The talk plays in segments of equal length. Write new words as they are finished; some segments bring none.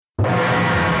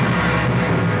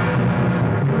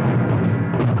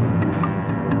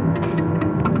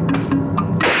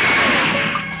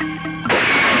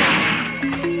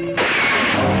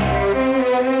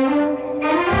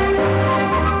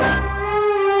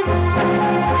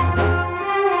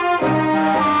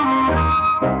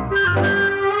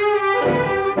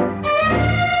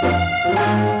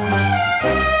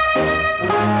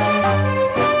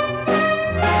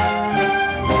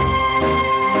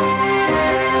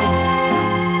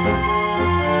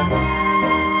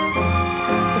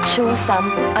翔さ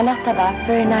ん、あなたは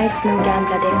very nice のギャン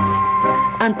ブラーです。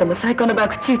あんたも最高の博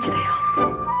打打ちだよ。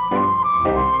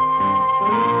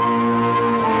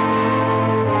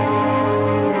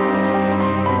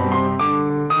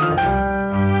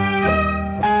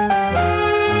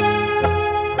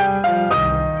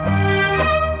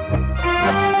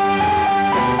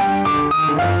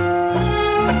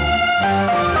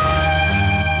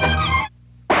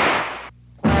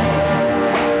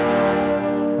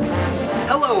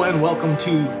Welcome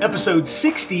to episode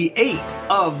 68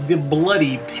 of The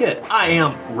Bloody Pit. I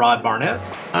am Rod Barnett.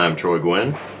 I'm Troy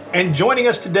Gwynn. And joining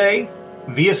us today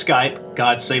via Skype,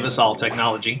 God save us all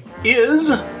technology,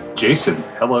 is... Jason.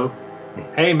 Hello.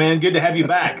 Hey man, good to have you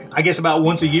back. I guess about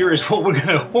once a year is what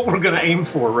we're gonna aim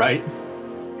for, right?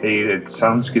 Hey, it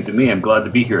sounds good to me. I'm glad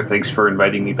to be here. Thanks for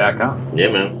inviting me back on. Yeah,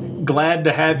 man. Glad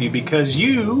to have you because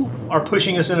you are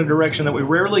pushing us in a direction that we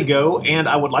rarely go, and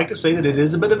I would like to say that it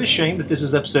is a bit of a shame that this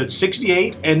is episode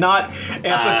 68 and not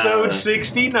episode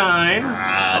 69.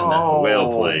 No.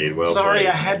 Well played. Sorry,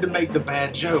 I had to make the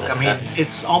bad joke. I mean,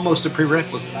 it's almost a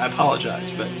prerequisite. I apologize,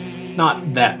 but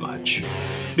not that much.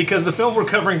 Because the film we're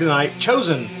covering tonight,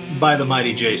 chosen by the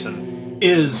mighty Jason,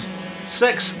 is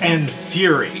Sex and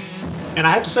Fury. And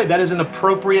I have to say, that is an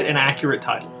appropriate and accurate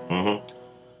title. Mm-hmm.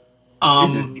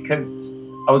 Is it? Because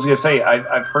I was going to say,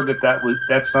 I've heard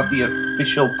that's not the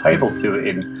official title to it,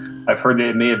 and I've heard that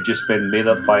it may have just been made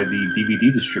up by the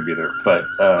DVD distributor, but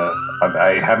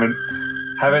I haven't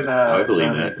I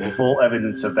believe that. Full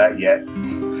evidence of that yet.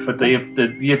 But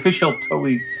the official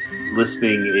Toei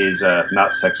listing is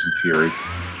not Sex and Fury.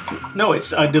 No,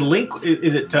 it's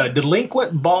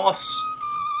Delinquent Boss?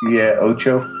 Yeah,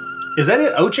 Ocho. Is that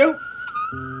it, Ocho?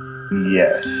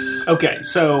 Yes. Okay,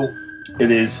 so... It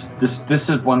is. This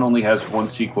is one only has one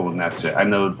sequel, and that's it. I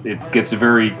know it gets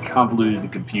very convoluted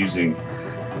and confusing,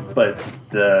 but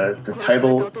the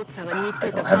title, I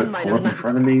don't have it pulled up in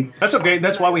front of me. That's okay.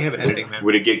 That's why we have editing, man.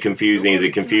 Would it get confusing? Is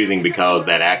it confusing because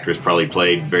that actress probably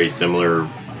played very similar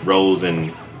roles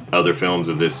in other films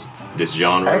of this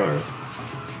genre?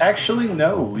 Actually,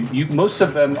 no. Most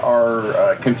of them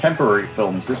are contemporary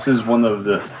films. This is one of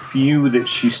the few that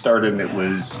she starred in that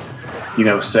was,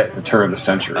 set to turn of the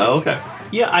century. Oh, okay.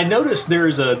 Yeah, I noticed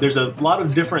there's a lot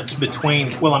of difference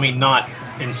between. Well, I mean, not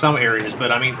in some areas,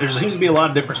 but I mean, there seems to be a lot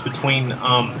of difference between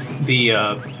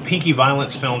the Pinky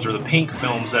Violence films or the Pink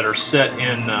films that are set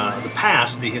in the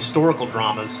past, the historical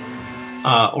dramas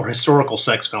or historical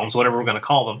sex films, whatever we're going to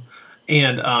call them,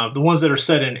 and the ones that are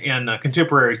set in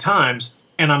contemporary times.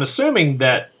 And I'm assuming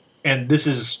that, and this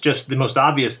is just the most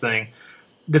obvious thing,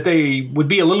 that they would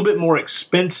be a little bit more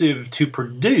expensive to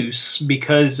produce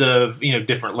because of,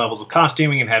 different levels of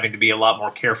costuming and having to be a lot more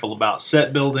careful about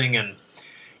set building and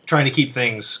trying to keep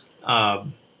things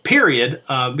period.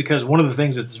 Because one of the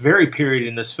things that's very period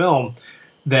in this film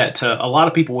that a lot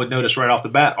of people would notice right off the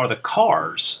bat are the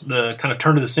cars, the kind of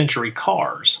turn of the century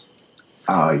cars.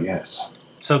 Yes.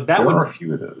 So there are a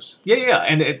few of those. Yeah,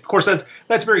 and of course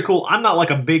that's very cool. I'm not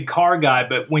like a big car guy,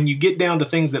 but when you get down to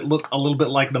things that look a little bit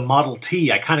like the Model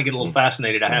T, I kind of get a little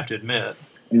fascinated. I have to admit.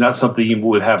 Not something you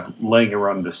would have laying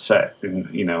around the set, and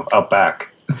out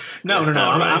back. No.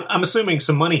 I'm assuming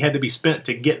some money had to be spent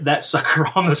to get that sucker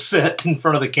on the set in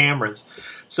front of the cameras.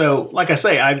 So, like I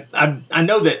say, I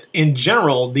know that in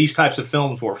general these types of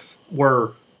films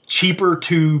were cheaper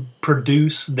to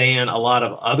produce than a lot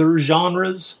of other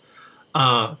genres.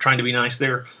 Trying to be nice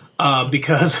there,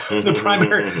 because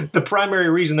the primary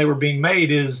reason they were being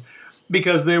made is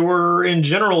because they were in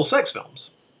general sex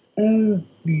films.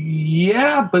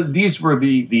 Yeah, but these were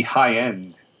the high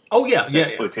end. Oh yeah,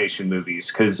 exploitation movies.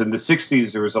 Because in the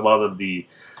 '60s there was a lot of the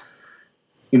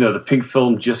Pink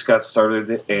film just got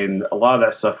started, and a lot of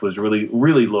that stuff was really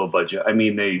really low budget. I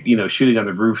mean, they shooting on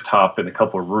the rooftop in a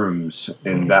couple of rooms,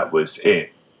 and that was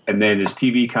it. And then as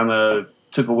TV kind of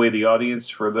took away the audience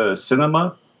for the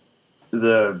cinema,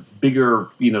 the bigger,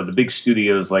 the big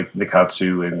studios like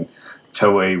Nikkatsu and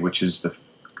Toei, which is the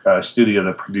studio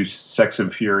that produced Sex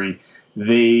and Fury,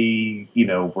 they,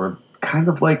 were kind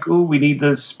of like, oh, we need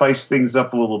to spice things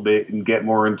up a little bit and get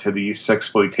more into the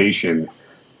sexploitation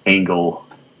angle.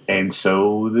 And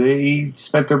so they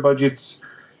spent their budgets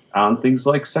on things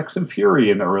like Sex and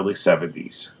Fury in the early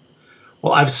 70s.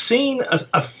 Well, I've seen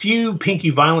a few Pinky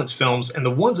Violence films, and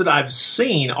the ones that I've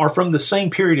seen are from the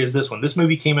same period as this one. This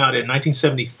movie came out in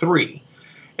 1973,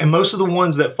 and most of the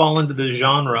ones that fall into the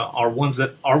genre are ones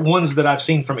that I've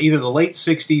seen from either the late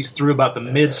 60s through about the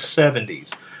mid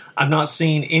 70s. I've not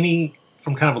seen any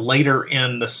from kind of later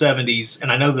in the 70s,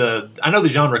 and I know the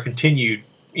genre continued,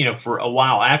 for a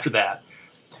while after that.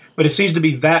 But it seems to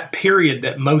be that period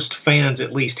that most fans,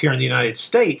 at least here in the United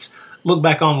States, look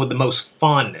back on with the most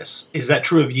fondness. Is that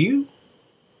true of you?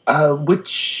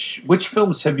 Which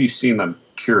films have you seen? I'm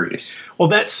curious. Well,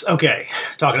 that's okay.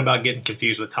 Talking about getting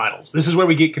confused with titles. This is where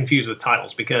we get confused with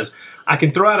titles, because I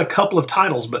can throw out a couple of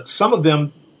titles, but some of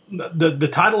them, the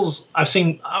titles I've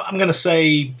seen, I'm going to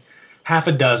say half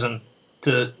a dozen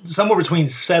to somewhere between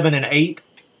 7 and 8,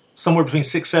 somewhere between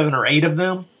 6, 7, or 8 of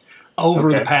them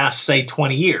over the past, say,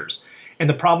 20 years. And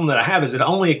the problem that I have is that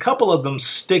only a couple of them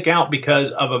stick out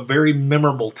because of a very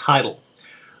memorable title.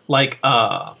 Like,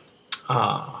 oh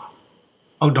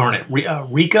darn it,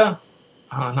 Rika?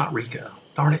 Not Rika.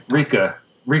 Darn it. Rika.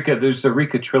 There's the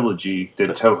Rika trilogy that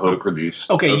Toho produced.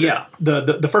 Okay, yeah.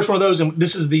 The first one of those, and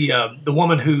this is the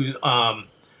woman who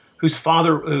whose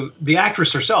father, the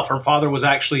actress herself, her father was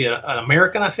actually an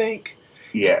American, I think.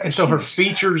 Yeah. And so her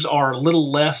features are a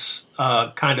little less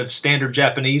kind of standard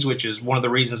Japanese, which is one of the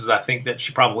reasons that I think that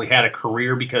she probably had a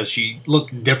career, because she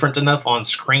looked different enough on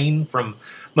screen from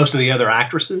most of the other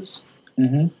actresses.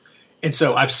 Mm-hmm. And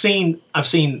so I've seen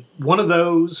one of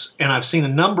those, and I've seen a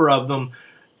number of them,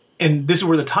 and this is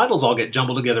where the titles all get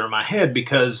jumbled together in my head,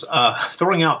 because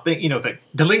throwing out the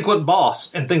Delinquent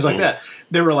Boss and things like that,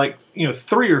 there were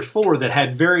 3 or 4 that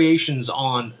had variations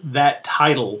on that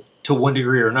title to one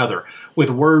degree or another, with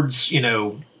words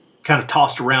kind of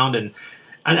tossed around, and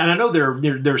I know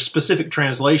there are specific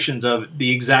translations of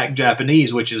the exact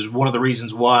Japanese, which is one of the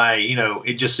reasons why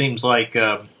it just seems like.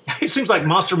 It seems like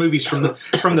monster movies from the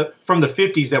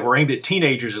 50s that were aimed at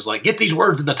teenagers is like, get these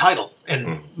words in the title,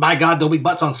 and by God, there'll be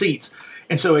butts on seats.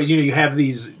 And so you have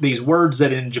these words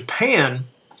that in Japan,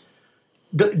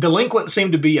 delinquent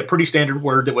seemed to be a pretty standard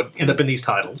word that would end up in these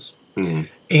titles, and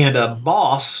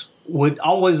boss would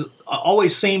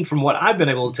always seem, from what I've been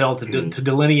able to tell, to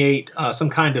delineate some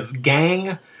kind of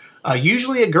gang.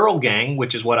 Usually a girl gang,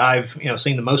 which is what I've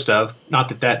seen the most of.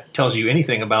 Not that tells you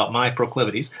anything about my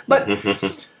proclivities, but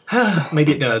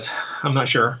maybe it does. I'm not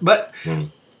sure. But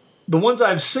the ones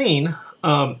I've seen,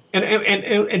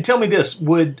 and tell me this: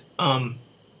 would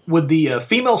the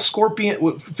female scorpion,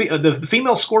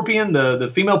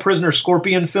 the female prisoner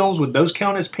scorpion films, would those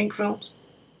count as pink films?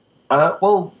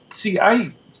 Well, see,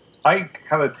 I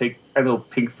kind of take. I know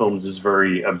pink films is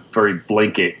very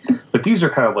blanket, but these are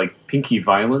kind of like pinky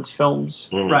violence films,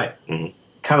 right? Mm-hmm.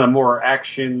 Kind of more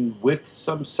action with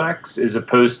some sex, as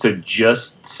opposed to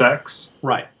just sex,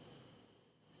 right?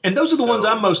 And those are the ones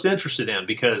I'm most interested in,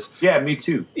 because me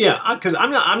too. Yeah, because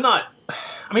I'm not.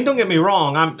 I mean, don't get me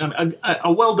wrong. I'm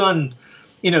a well done,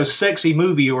 sexy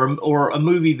movie, or a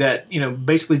movie that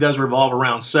basically does revolve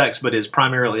around sex, but is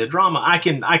primarily a drama. I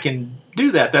can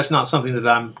do that. That's not something that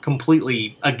I'm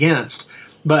completely against.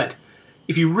 But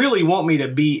if you really want me to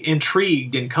be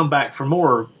intrigued and come back for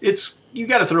more, you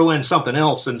got to throw in something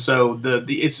else. And so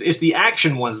it's the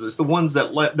action ones. It's the ones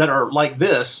that are like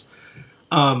this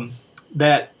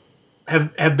that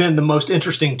have been the most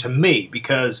interesting to me,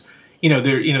 because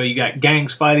you got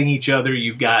gangs fighting each other.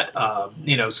 You've got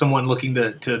someone looking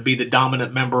to be the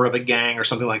dominant member of a gang or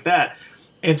something like that.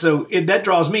 And so that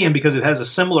draws me in, because it has a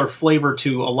similar flavor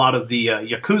to a lot of the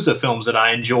Yakuza films that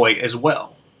I enjoy as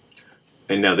well.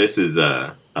 And now this is,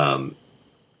 I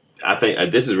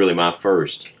think this is really my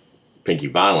first pinky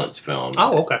violence film.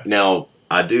 Oh, okay. Now,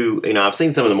 I do, I've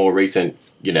seen some of the more recent,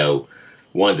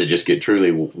 ones that just get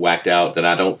truly whacked out that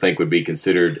I don't think would be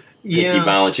considered pinky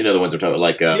violence. The ones I'm talking about,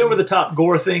 like the over the top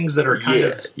gore things that are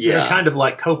kind of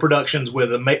like co-productions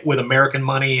with American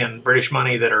money and British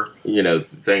money that are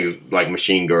things like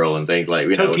Machine Girl and things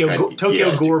like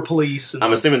Tokyo Gore Police.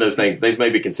 I'm assuming those may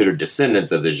be considered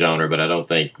descendants of this genre, but I don't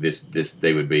think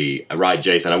they would be right,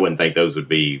 Jason. I wouldn't think those would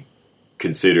be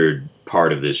considered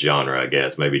part of this genre. I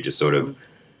guess maybe just sort of.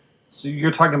 So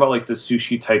you're talking about like the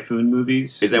Sushi Typhoon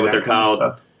movies? Is that what they're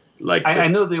called? Like I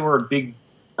know they were a big.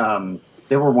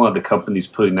 They were one of the companies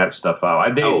putting that stuff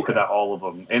out. They put out all of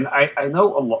them, and I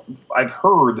know a lot. I've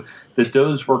heard that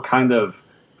those were kind of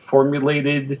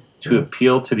formulated to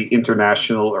appeal to the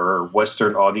international or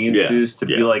Western audiences to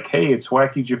be like, "Hey, it's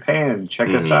wacky Japan. Check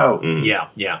us out." Mm-hmm.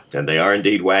 Yeah, and they are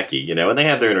indeed wacky, and they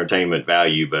have their entertainment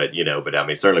value, but I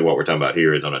mean, certainly what we're talking about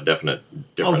here is on a different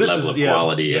level of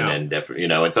quality, and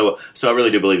and so I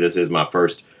really do believe this is my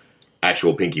first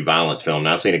actual pinky violence film.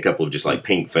 Now I've seen a couple of just like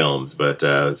pink films, but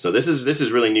so this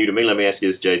is really new to me. Let me ask you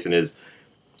this, Jason.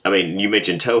 You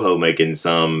mentioned Toho making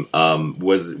some.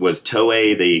 Was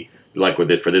Toei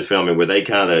for this film? Were they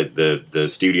kind of the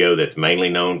studio that's mainly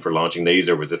known for launching these,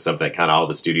 or was this something that kind of all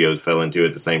the studios fell into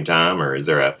at the same time, or is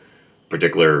there a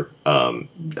particular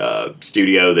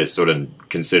studio that's sort of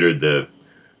considered the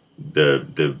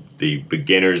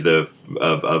beginners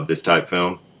of this type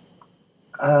film?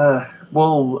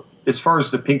 Well, as far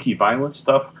as the Pinky Violence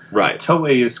stuff, right?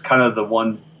 Toei is kind of the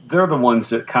ones. They're the ones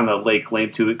that kind of lay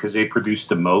claim to it because they produced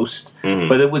the most. Mm-hmm.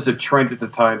 But it was a trend at the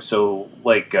time. So,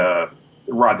 like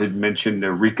Rod had mentioned,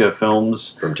 the Rika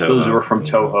films. From Toho. Those were from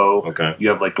Toho. Okay. You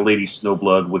have like Lady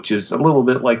Snowblood, which is a little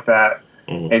bit like that.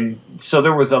 Mm-hmm. And so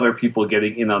there was other people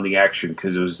getting in on the action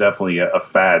because it was definitely a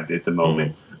fad at the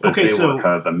moment. Mm-hmm. But Okay, they were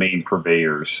kind of the main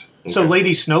purveyors. So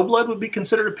Lady Snowblood would be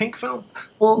considered a pink film?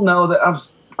 Well, no,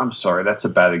 I'm sorry, that's a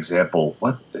bad example.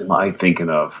 What am I thinking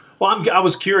of? Well, I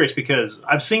was curious because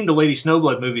I've seen the Lady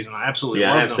Snowblood movies and I absolutely love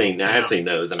them. I have seen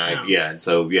those, and and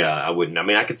so I wouldn't. I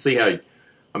mean, I could see how.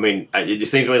 I mean, it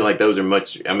just seems to me like those are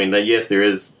much. I mean, yes, there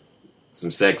is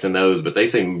some sex in those, but they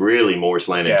seem really more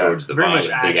slanted towards the violence,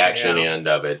 big action end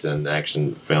of it, and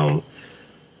action film.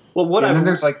 Well,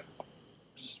 there's like.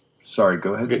 Sorry,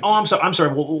 go ahead. Oh, I'm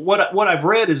sorry. Well, what I've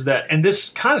read is that, and this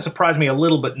kind of surprised me a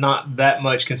little, but not that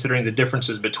much considering the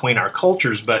differences between our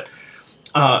cultures. But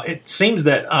it seems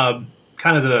that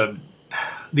kind of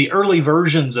the early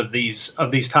versions of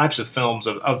these types of films,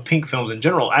 of pink films in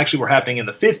general, actually were happening in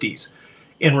the 50s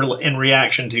in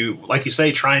reaction to, like you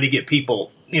say, trying to get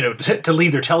people, to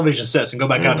leave their television sets and go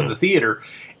back out to the theater.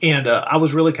 And I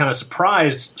was really kind of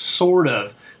surprised, sort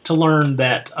of, to learn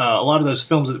that a lot of those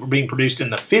films that were being produced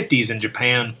in the 50s in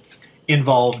Japan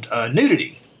involved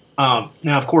nudity. Now,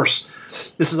 of course,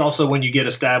 this is also when you get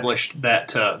established that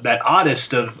that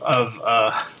oddest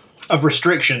of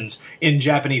restrictions in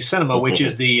Japanese cinema, which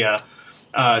is the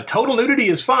total nudity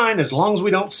is fine as long as we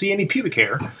don't see any pubic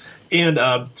hair. And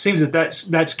seems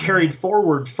that's carried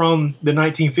forward from the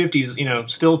 1950s,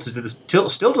 still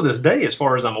to this day, as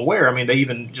far as I'm aware. I mean, they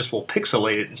even just will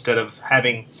pixelate it instead of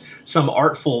having some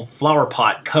artful flower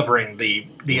pot covering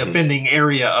the offending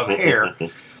area of hair.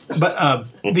 But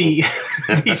the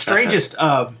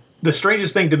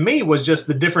strangest thing to me was just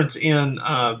the difference in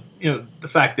the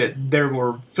fact that there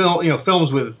were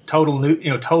films with total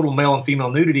male and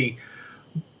female nudity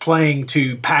playing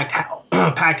to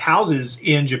packed houses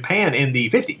in Japan in the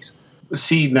 50s.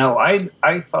 See, now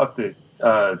I thought that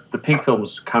the pink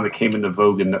films kind of came into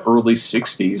vogue in the early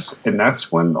 60s, and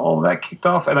that's when all that kicked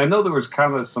off. And I know there was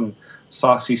kind of some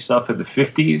saucy stuff in the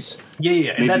 50s.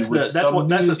 Yeah, and that's the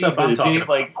stuff I'm talking about.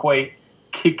 Like quite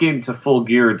kick into full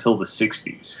gear until the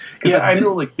 60s. Yeah, I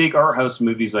know like big art house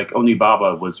movies like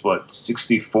Onibaba was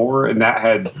 64, and that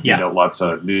had lots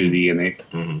of nudity in it.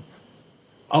 Mm-hmm.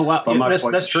 Oh wow, I'm not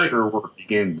that's true. Sure where it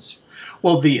begins.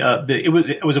 Well,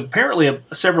 it was apparently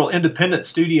several independent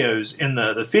studios in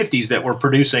the 50s that were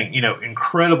producing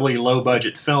incredibly low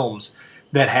budget films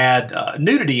that had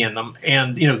nudity in them,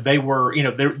 and they were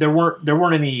there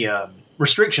weren't any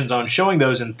restrictions on showing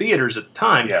those in theaters at the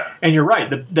time. Yeah. And you're right,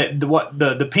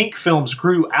 the pink films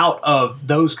grew out of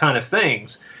those kind of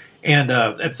things. And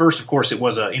at first, of course, it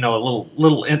was it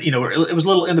was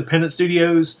little independent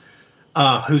studios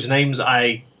whose names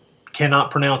I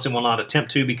cannot pronounce and will not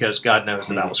attempt to because God knows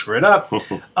that I will screw it up.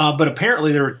 But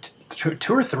apparently there were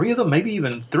two or three of them, maybe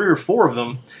even 3 or 4 of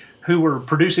them, who were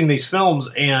producing these films.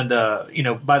 And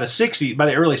by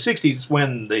the early 60s,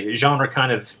 when the genre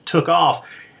kind of took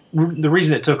off, the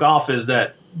reason it took off is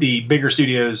that the bigger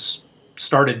studios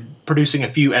started producing a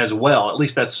few as well. At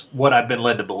least that's what I've been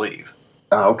led to believe.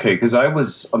 Okay, because I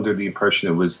was under the impression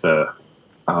it was the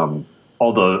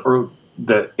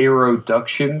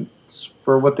aeroduction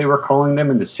for what they were calling them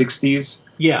in the 60s.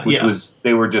 Yeah, which was,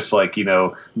 they were just like,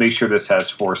 make sure this has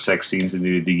 4 sex scenes and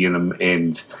nudity in them.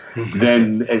 And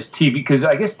then as TV, because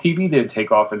I guess TV didn't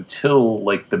take off until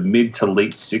like the mid to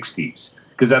late 60s,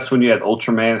 because that's when you had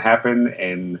Ultraman happen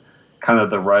and kind of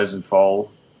the rise and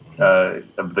fall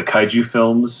of the kaiju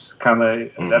films. Kind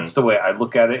of, that's the way I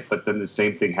look at it. But then the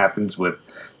same thing happens with,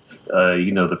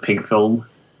 the pink film.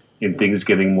 And things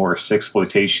getting more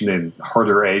sexploitation and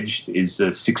harder edged as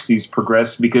the 60s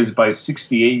progressed. Because by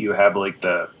 68, you have like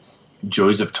the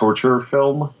Joys of Torture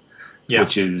film,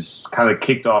 which is kind of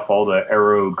kicked off all the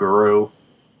Ero-Guro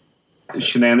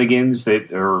shenanigans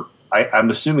that are,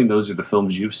 I'm assuming those are the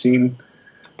films you've seen?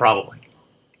 Probably.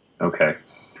 Okay.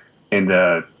 And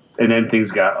then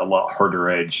things got a lot harder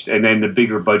edged. And then the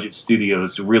bigger budget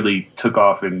studios really took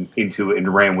off and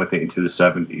ran with it into the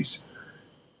 70s.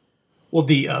 Well,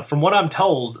 from what I'm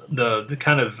told, the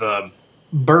kind of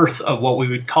birth of what we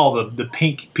would call the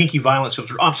pinky violence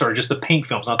films. I'm sorry, just the pink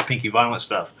films, not the pinky violence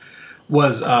stuff,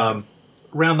 was around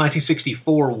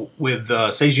 1964 with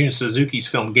Seijun Suzuki's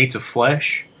film Gates of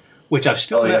Flesh, which I've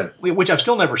still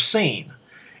never seen,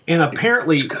 and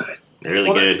apparently it's good.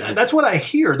 Really good. That's what I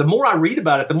hear. The more I read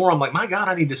about it, the more I'm like, my God,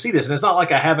 I need to see this. And it's not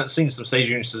like I haven't seen some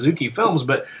Seijun Suzuki films,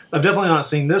 but I've definitely not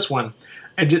seen this one.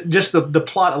 And just the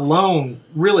plot alone,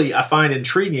 really, I find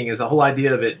intriguing, is the whole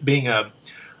idea of it being a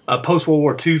post-World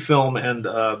War II film and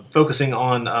focusing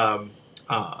on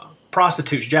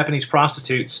prostitutes, Japanese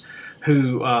prostitutes,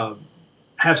 who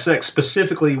have sex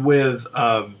specifically with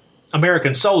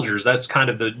American soldiers. That's kind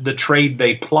of the trade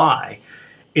they ply.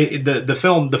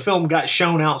 The film got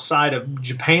shown outside of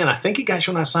Japan. I think it got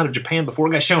shown outside of Japan before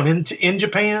it got shown in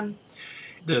Japan.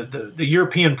 The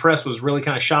European press was really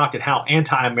kind of shocked at how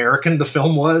anti-American the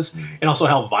film was, and also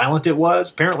how violent it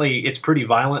was. Apparently, it's pretty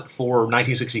violent for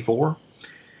 1964.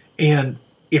 And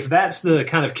if that's the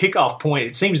kind of kickoff point,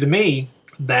 it seems to me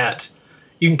that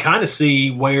you can kind of see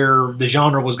where the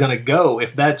genre was going to go.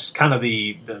 If that's kind of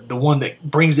the one that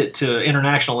brings it to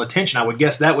international attention, I would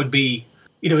guess that would be,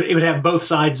 it would have both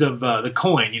sides of the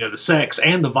coin, the sex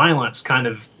and the violence kind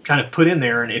of put in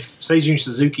there. And if Seijun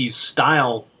Suzuki's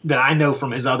style that I know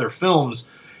from his other films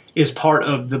is part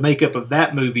of the makeup of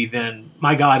that movie, then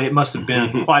my God, it must have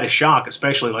been quite a shock,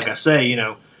 especially, like I say,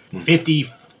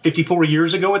 54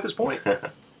 years ago at this point.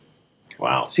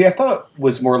 Wow. See, I thought it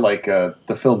was more like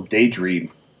the film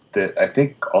Daydream that I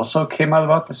think also came out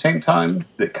about the same time,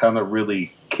 that kind of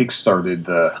really kickstarted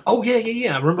the... Oh,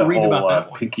 yeah. I remember reading about that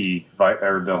one.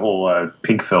 The whole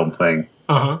Pink film thing.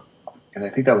 Uh-huh. And I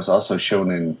think that was also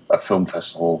shown in a film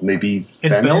festival, maybe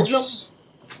in Venice? Belgium?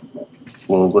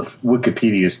 Well, with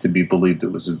Wikipedia is to be believed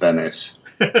it was in Venice.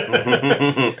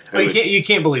 Well, you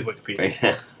can't believe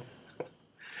Wikipedia.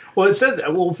 Well, it says,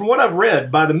 from what I've read,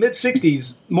 by the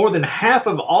mid-'60s, more than half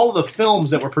of all of the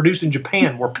films that were produced in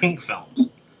Japan were pink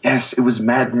films. Yes, it was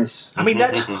madness. I mean,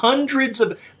 that's hundreds of...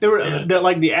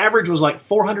 the average was like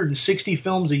 460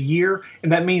 films a year,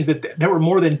 and that means that there were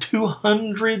more than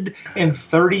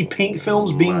 230 pink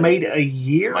films being made a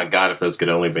year. My God, if those could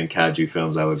only have been kaiju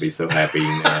films, I would be so happy.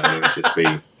 It would just be...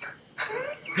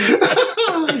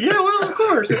 Yeah, well, of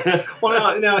course.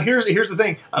 Well, now here's the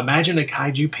thing. Imagine a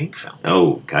kaiju pink film.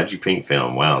 Oh, kaiju pink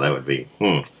film. Wow, that would be...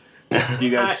 Do you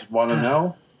guys want to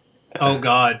know? Oh,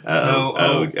 God. No.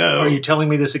 Are you telling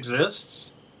me this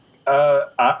exists?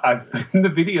 I've been in the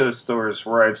video stores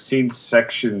where I've seen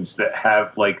sections that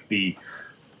have like the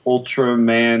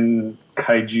Ultraman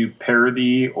kaiju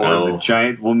parody or the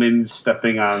giant woman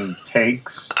stepping on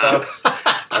tanks stuff.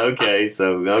 Okay,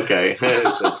 so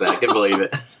I can believe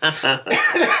it.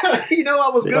 I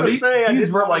was going to say I these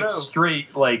didn't were like know. straight,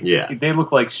 they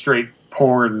look like straight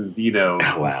porn,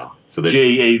 Oh, wow. So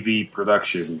JAV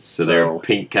productions. So they're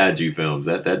pink kaiju films.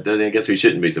 That I guess we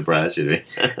shouldn't be surprised, should we?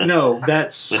 No,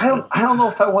 that's... I don't know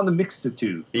if I want to mix the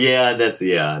two. Yeah,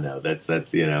 I know. That's I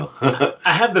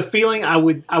have the feeling I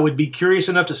would be curious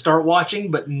enough to start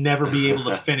watching, but never be able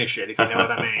to finish it, if you know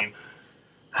what I mean.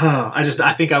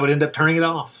 I think I would end up turning it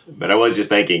off. But I was just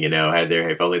thinking,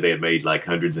 if only they had made like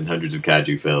hundreds and hundreds of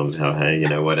kaiju films, if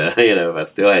I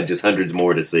still had just hundreds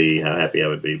more to see, how happy I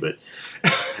would be. But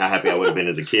how happy I would have been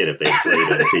as a kid if they had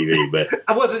played on TV. But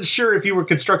I wasn't sure if you were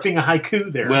constructing a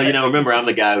haiku there. Well, remember, I'm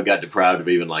the guy who got deprived of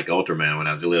even like Ultraman when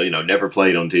I was a little, never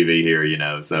played on TV here,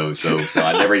 so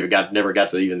I never got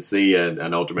to even see an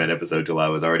Ultraman episode till I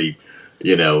was already,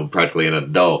 practically an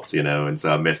adult, and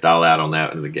so I missed all out on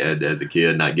that as a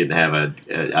kid, not getting to have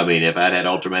if I'd had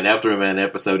Ultraman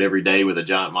episode every day with a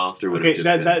giant monster, would have just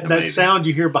been amazing. That sound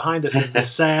you hear behind us is the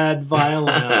sad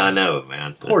violin. I know,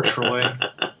 man. Poor Troy.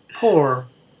 Poor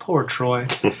Troy.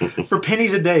 For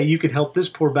pennies a day, you could help this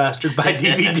poor bastard buy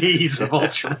DVDs of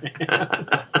Ultraman.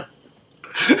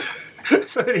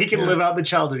 So that he can live out the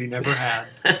childhood he never had.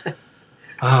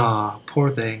 Poor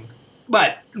thing.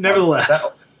 But,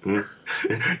 nevertheless...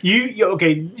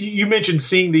 You mentioned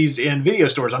seeing these in video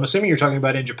stores. I'm assuming you're talking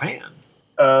about in Japan.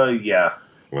 Yeah.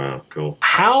 Wow, cool.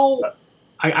 How?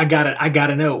 I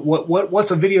gotta know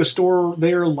what's a video store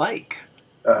there like?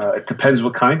 It depends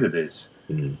what kind it is.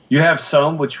 Mm-hmm. You have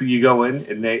some which you go in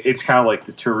and it's kind of like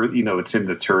the tour. It's in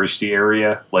the touristy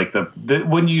area. Like the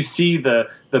when you see the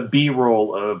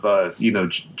B-roll of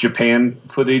Japan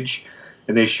footage,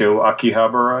 and they show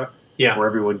Akihabara. Yeah. Where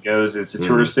everyone goes, it's a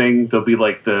tourist thing. There'll be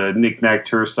like the knick-knack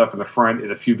tourist stuff in the front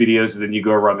and a few videos, and then you go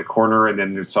around the corner, and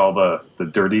then it's all the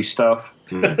dirty stuff.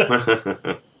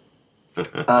 But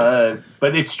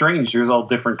it's strange. There's all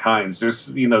different kinds. There's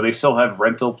they still have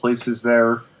rental places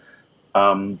there.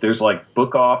 There's like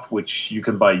Book Off, which you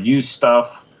can buy used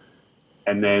stuff,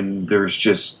 and then there's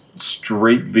just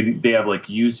straight video. They have like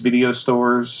used video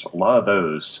stores. A lot of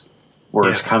those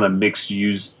where it's kind of mixed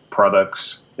used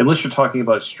products. Unless you're talking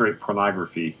about straight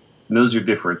pornography, and those are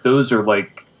different. Those are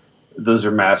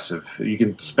massive. You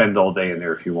can spend all day in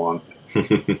there if you want.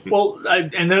 Well,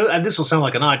 this will sound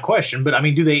like an odd question, but I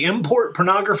mean, do they import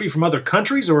pornography from other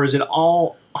countries, or is it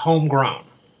all homegrown?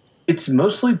 It's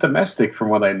mostly domestic, from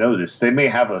what I noticed. They may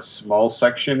have a small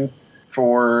section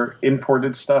for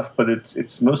imported stuff, but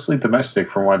it's mostly domestic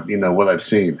from what I've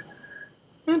seen.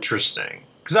 Interesting,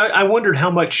 because I wondered how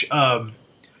much,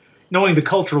 knowing the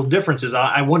cultural differences,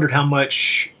 I wondered how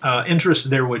much interest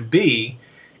there would be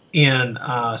in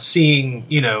seeing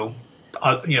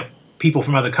people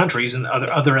from other countries and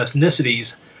other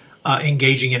ethnicities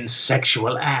engaging in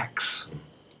sexual acts.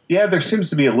 Yeah, there seems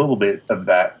to be a little bit of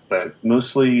that, but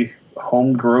mostly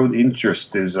homegrown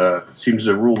interest seems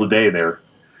to rule the day there.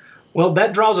 Well,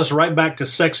 that draws us right back to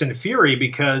Sex and Fury,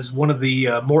 because one of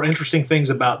the more interesting things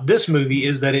about this movie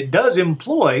is that it does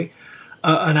employ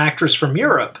an actress from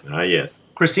Europe. Yes,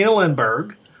 Christina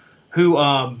Lindberg, who.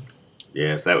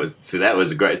 Yes, that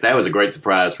was a great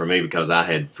surprise for me, because I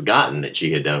had forgotten that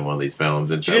she had done one of these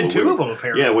films, and she did two of them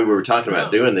apparently. Yeah, we were talking about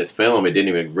doing this film. It didn't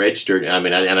even register. I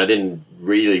mean, I didn't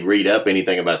really read up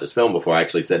anything about this film before I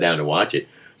actually sat down to watch it.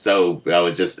 So I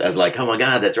was like, oh my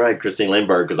God, that's right, Christine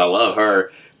Lindberg, because I love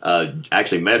her.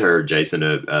 Actually met her, Jason,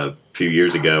 a few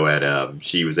years ago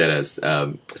she was at a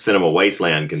Cinema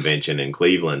Wasteland convention in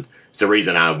Cleveland. It's the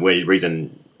reason I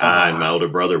and my older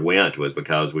brother went was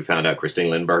because we found out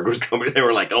Christine Lindberg was coming. They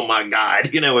were like, "Oh my God,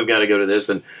 we've got to go to this,"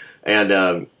 and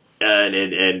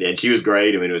she was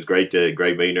great. I mean, it was great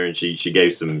meeting her, and she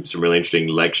gave some really interesting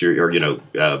lecture or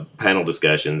panel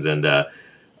discussions, and and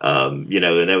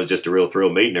that was just a real thrill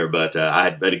meeting her. But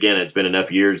again, it's been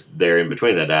enough years there in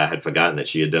between that I had forgotten that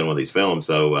she had done one of these films.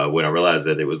 So when I realized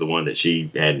that it was the one that she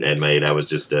had made, I was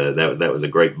just that was a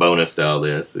great bonus to all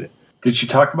this. Did she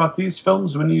talk about these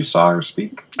films when you saw her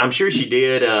speak? I'm sure she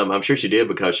did.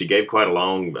 Because she gave quite a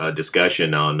long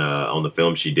discussion on the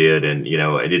film she did, and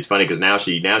it's funny because now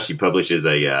she publishes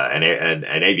an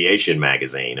aviation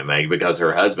magazine, because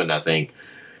her husband, I think,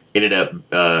 ended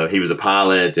up he was a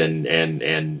pilot, and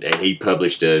he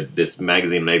published this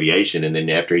magazine on aviation, and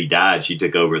then after he died, she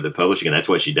took over the publishing, and that's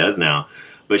what she does now.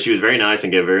 But she was very nice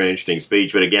and gave a very interesting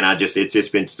speech. But again, it's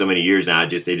just been so many years now. I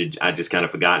just kind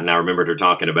of forgotten. I remembered her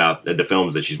talking about the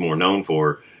films that she's more known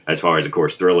for, as far as, of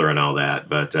course, Thriller and all that.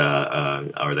 But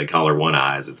or they call her One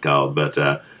Eye, as it's called. But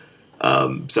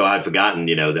so I'd forgotten.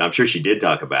 I'm sure she did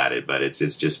talk about it, but it's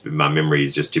just my memory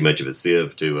is just too much of a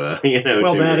sieve to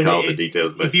to recall the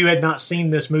details. But if you had not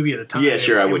seen this movie at the time, yeah,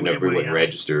 sure, I wouldn't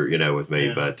register, with me.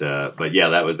 Yeah. But yeah,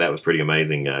 that was pretty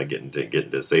amazing getting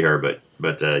to see her. But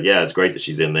yeah, it's great that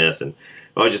she's in this, and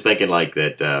I was just thinking like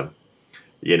that.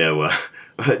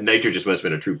 Nature just must have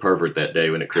been a true pervert that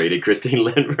day when it created Christine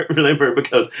Lindberg,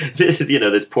 because this is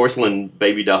this porcelain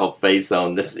baby doll face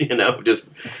on this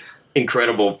just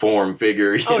incredible form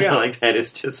figure, like that.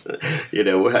 It's just,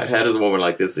 how does a woman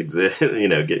like this exist,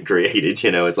 get created?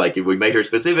 It's like we made her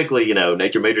specifically,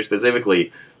 nature made her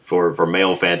specifically for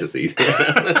male fantasies.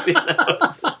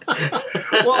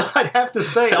 Well, I'd have to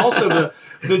say also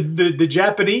the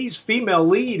Japanese female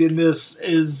lead in this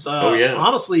is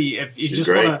honestly, if you She's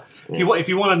great. If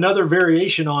you want another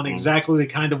variation on exactly the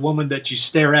kind of woman that you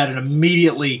stare at and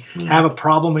immediately have a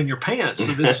problem in your pants,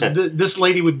 so this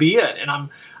lady would be it. And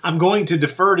I'm going to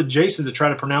defer to Jason to try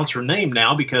to pronounce her name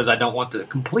now, because I don't want to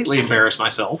completely embarrass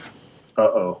myself.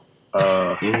 Riko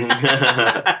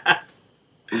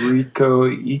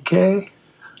Ike?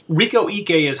 Riko Ike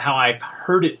is how I've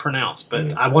heard it pronounced,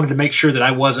 but I wanted to make sure that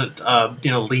I wasn't,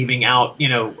 leaving out,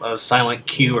 a silent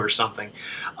Q or something.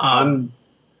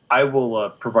 I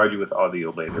will provide you with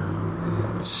audio later.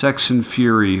 Sex and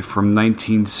Fury from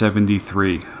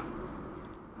 1973.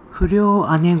 不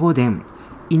良姉御伝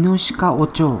イノシカお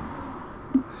蝶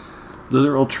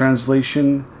Literal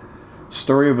translation: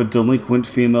 Story of a delinquent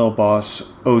female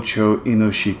boss, Ocho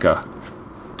Inoshika.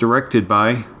 Directed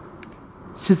by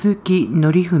鈴木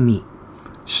紀文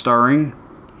Starring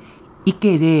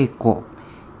池玲子、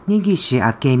根岸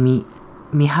明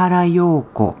美、三原陽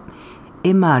子、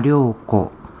エマ涼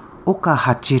子、岡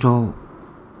八郎。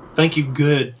 Thank you.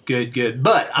 Good.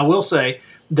 But I will say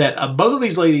that both of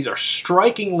these ladies are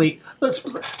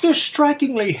they're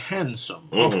strikingly handsome.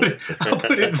 I'll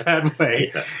put it that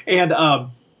way. Yeah. And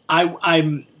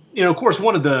I'm of course,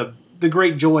 one of the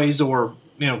great joys or,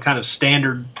 kind of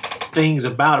standard things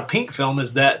about a Pink film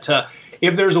is that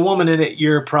if there's a woman in it,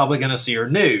 you're probably going to see her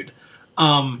nude.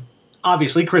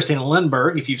 Obviously, Christina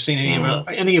Lindberg, if you've seen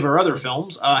any of her other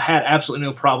films, had absolutely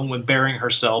no problem with bearing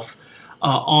herself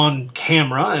on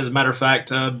camera. As a matter of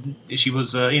fact, she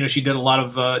was, she did a lot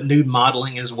of nude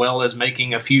modeling, as well as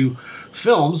making a few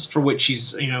films for which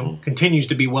she's, continues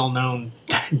to be well known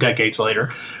decades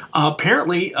later.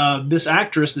 Apparently, this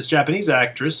Japanese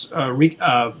actress,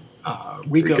 Riko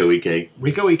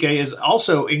Ike is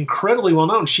also incredibly well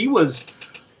known. She was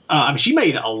she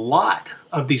made a lot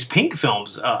of these Pink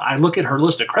films. I look at her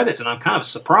list of credits and I'm kind of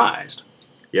surprised.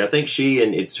 Yeah, I think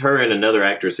it's her and another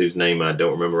actress whose name I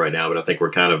don't remember right now, but I think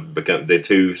we're kind of become the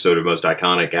two sort of most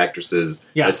iconic actresses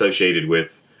associated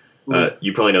with.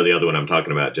 You probably know the other one I'm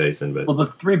talking about, Jason. But the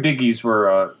three biggies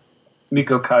were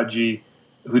Miko Kaji,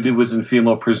 who was in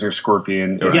Female Prisoner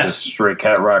Scorpion in the Stray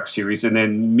Cat Rock series, and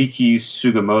then Miki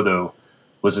Sugimoto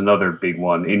was another big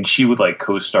one, and she would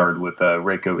co-starred with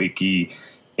Reiko Ikki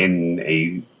in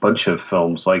a bunch of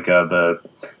films like the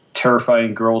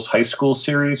Terrifying Girls High School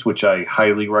series, which I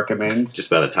highly recommend. Just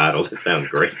by the title, it sounds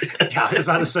great. Yeah, I was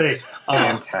about to say,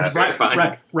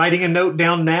 writing a note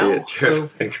down now. Yeah,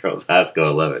 Terrifying Girls High School,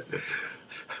 I love it.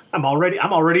 I'm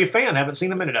already a fan. I haven't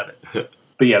seen a minute of it.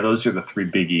 But yeah, those are the three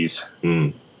biggies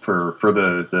for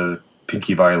the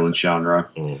Pinky violence genre.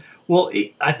 Mm. Well,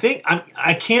 I think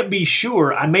I can't be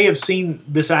sure. I may have seen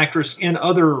this actress in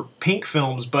other Pink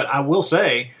films, but I will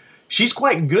say she's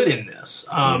quite good in this.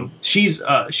 I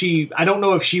don't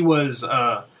know if she was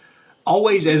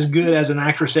always as good as an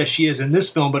actress as she is in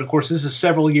this film, but of course this is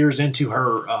several years into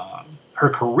her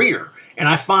career, and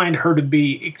I find her to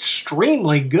be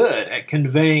extremely good at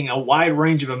conveying a wide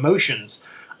range of emotions.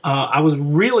 I was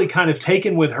really kind of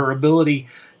taken with her ability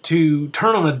to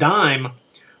turn on a dime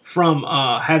from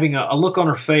having a look on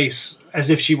her face as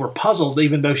if she were puzzled,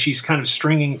 even though she's kind of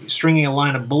stringing a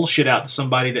line of bullshit out to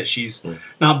somebody that she's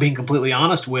not being completely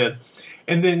honest with,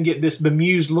 and then get this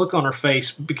bemused look on her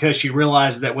face because she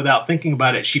realized that without thinking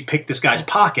about it, she picked this guy's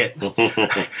pocket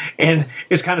and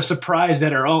is kind of surprised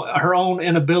at her own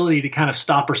inability to kind of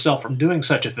stop herself from doing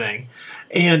such a thing.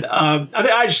 And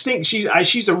I just think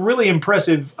she's a really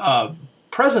impressive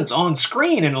presence on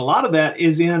screen, and a lot of that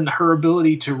is in her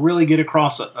ability to really get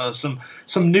across some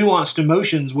nuanced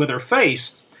emotions with her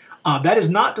face. That is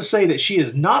not to say that she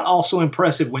is not also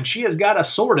impressive when she has got a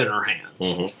sword in her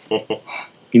hands.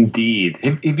 Indeed.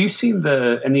 Have you seen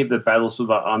any of the Battles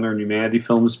Without Honor and Humanity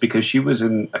films? Because she was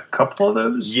in a couple of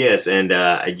those. Yes, and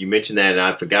you mentioned that, and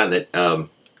I've forgotten it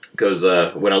because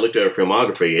when I looked at her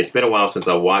filmography, it's been a while since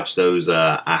I watched those.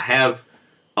 I have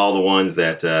all the ones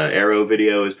that Arrow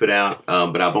Video has put out,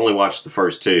 but I've only watched the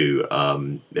first two.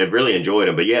 I've really enjoyed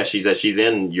them, but yeah, she's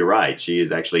in. You're right, she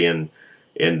is actually in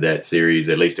that series,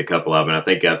 at least a couple of them. And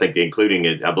I think including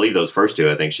it, I believe those first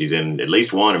two. I think she's in at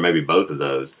least one or maybe both of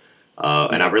those.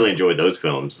 And I've really enjoyed those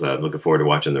films. Looking forward to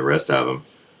watching the rest of them.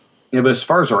 Yeah, but as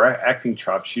far as her acting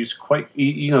chops, she's quite.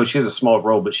 She has a small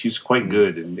role, but she's quite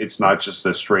good, and it's not just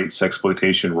a straight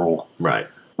sexploitation role. Right.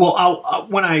 Well,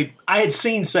 when I had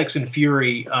seen Sex and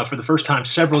Fury for the first time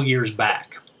several years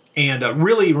back, and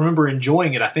really remember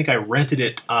enjoying it. I think I rented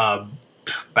it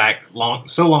back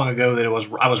so long ago that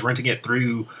I was renting it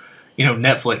through,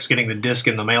 Netflix, getting the disc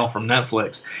in the mail from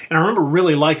Netflix, and I remember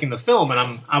really liking the film,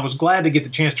 and I was glad to get the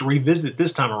chance to revisit it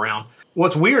this time around.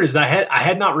 What's weird is I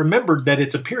had not remembered that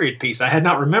it's a period piece. I had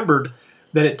not remembered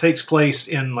that it takes place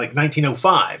in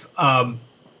 1905.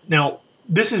 Now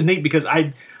this is neat because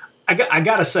I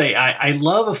gotta say, I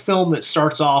love a film that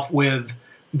starts off with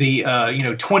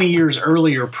the 20 years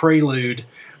earlier prelude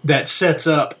that sets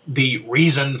up the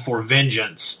reason for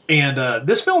vengeance, and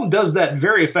this film does that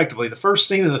very effectively. The first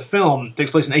scene of the film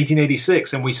takes place in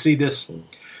 1886, and we see this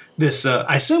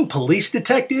I assume police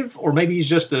detective, or maybe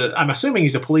I'm assuming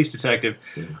he's a police detective.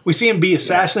 We see him be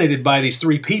assassinated by these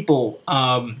three people,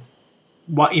 and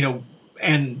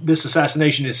this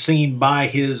assassination is seen by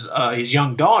his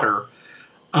young daughter.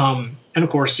 And of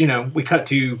course, we cut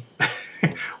to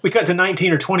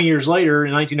 19 or 20 years later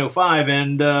in 1905,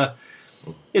 and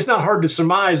it's not hard to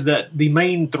surmise that the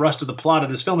main thrust of the plot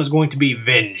of this film is going to be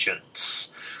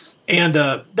vengeance. And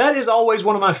that is always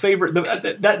one of my favorite.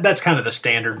 That's kind of the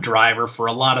standard driver for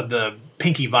a lot of the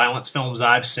Pinky violence films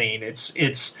I've seen.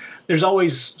 There's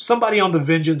always somebody on the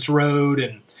vengeance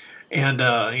road, and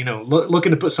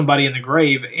looking to put somebody in the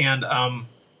grave. And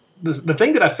the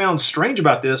thing that I found strange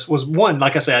about this was, one,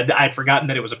 like I said, I'd forgotten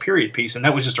that it was a period piece, and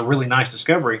that was just a really nice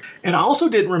discovery. And I also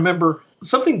didn't remember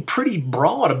something pretty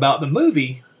broad about the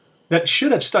movie that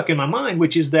should have stuck in my mind,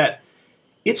 which is that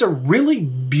it's a really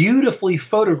beautifully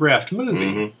photographed movie.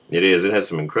 Mm-hmm. It is. It has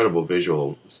some incredible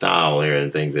visual style here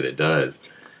and things that it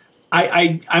does.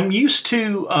 I'm used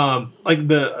to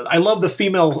I love the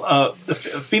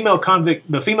female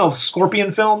convict, the female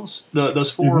scorpion films. Those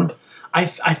four. Mm-hmm. I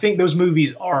think those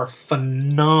movies are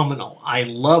phenomenal. I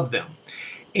love them,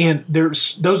 and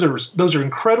those are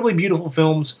incredibly beautiful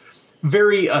films.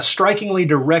 Very strikingly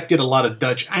directed. A lot of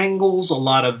Dutch angles. A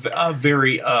lot of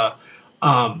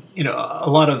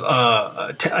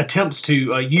attempts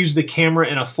to use the camera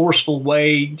in a forceful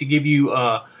way to give you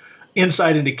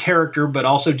insight into character, but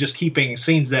also just keeping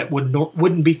scenes that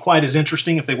wouldn't be quite as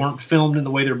interesting if they weren't filmed in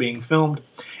the way they're being filmed.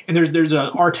 And there's an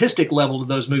artistic level to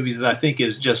those movies that I think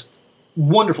is just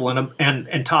wonderful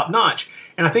and top notch.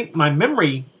 And I think my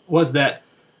memory was that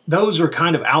those are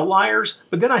kind of outliers.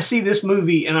 But then I see this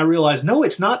movie and I realize, no,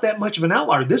 it's not that much of an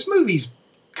outlier. This movie's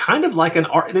kind of like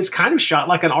it's kind of shot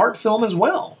like an art film as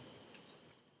well.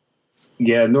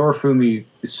 Yeah, Norifumi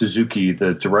Suzuki, the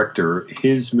director,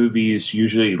 his movies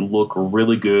usually look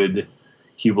really good.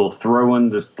 He will throw in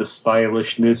the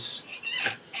stylishness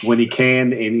when he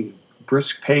can, and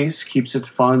brisk pace keeps it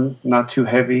fun, not too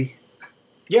heavy.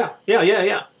 Yeah.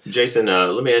 Jason,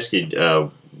 let me ask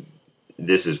you,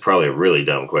 this is probably a really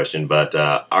dumb question, but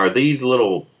are these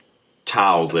little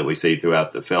tiles that we see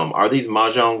throughout the film, are these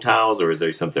Mahjong tiles, or are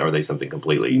they something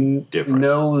completely different?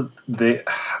 No,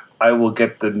 I will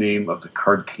get the name of the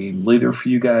card game later for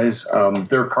you guys.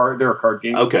 They're a card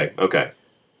game. Okay.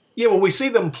 Yeah, well, we see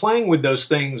them playing with those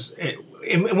things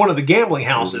in one of the gambling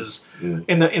houses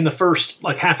in the first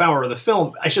like half hour of the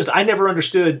film. I never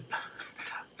understood.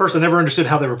 First, I never understood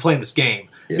how they were playing this game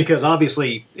because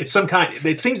obviously it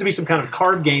seems to be some kind of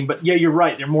card game. But yeah, you're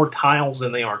right. They're more tiles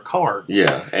than they are cards.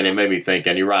 Yeah, and it made me think.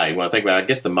 And you're right. When I think about it, I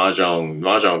guess the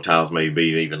mahjong tiles may be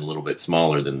even a little bit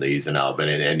smaller than these and all. But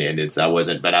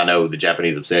But I know the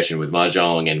Japanese obsession with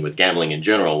mahjong and with gambling in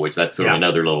general, which that's sort of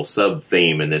another little sub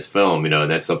theme in this film.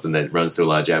 And that's something that runs through a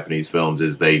lot of Japanese films.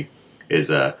 Is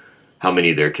how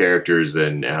many of their characters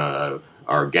and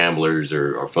are gamblers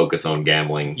or focus on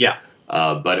gambling. Yeah.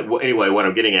 But anyway, what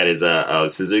I'm getting at is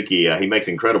Suzuki. He makes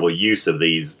incredible use of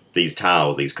these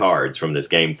tiles, these cards from this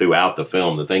game throughout the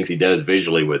film. The things he does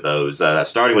visually with those,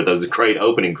 starting with those great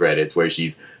opening credits where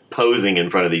she's posing in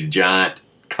front of these giant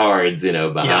cards,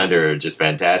 behind her, are just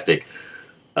fantastic.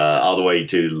 All the way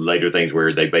to later things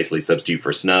where they basically substitute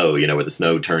for snow, where the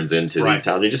snow turns into these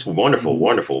tiles. They're just wonderful,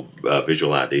 wonderful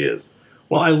visual ideas.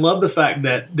 Well, I love the fact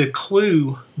that the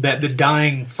clue that the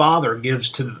dying father gives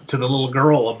to the little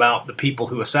girl about the people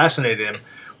who assassinated him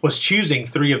was choosing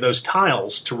 3 of those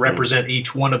tiles to represent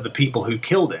each one of the people who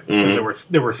killed him. Because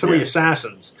there were 3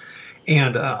 assassins,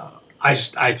 and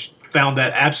I found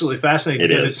that absolutely fascinating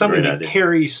because it's something that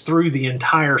carries through the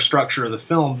entire structure of the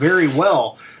film very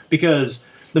well. Because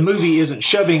the movie isn't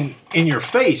shoving in your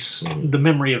face the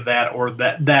memory of that or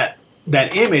that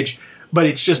image. But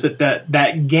it's just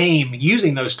that game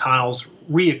using those tiles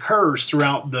reoccurs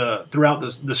throughout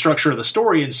the structure of the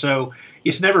story, and so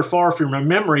it's never far from your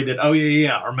memory that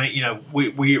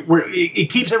it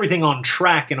keeps everything on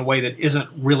track in a way that isn't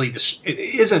really it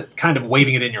isn't kind of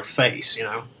waving it in your face,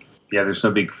 Yeah, there's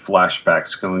no big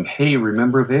flashbacks going, hey,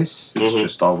 remember this? It's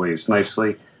just always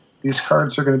nicely, these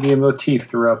cards are going to be a motif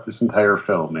throughout this entire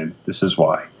film, and this is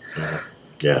why.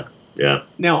 Yeah.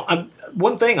 Now,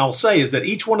 one thing I'll say is that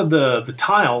each one of the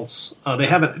tiles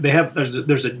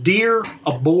there's a deer,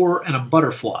 a boar, and a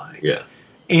butterfly. Yeah.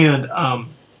 And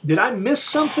did I miss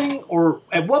something, or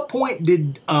at what point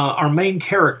did our main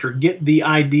character get the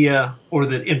idea or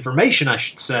the information, I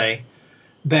should say,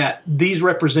 that these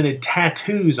represented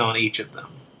tattoos on each of them?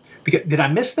 Because did I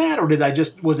miss that, or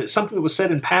was it something that was said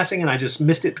in passing and I just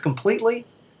missed it completely?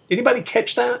 Anybody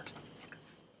catch that?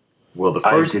 Well,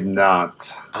 I did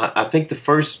not. I think the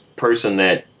first person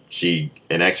that she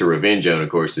enacts her revenge on, of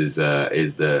course, is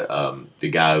the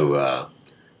guy who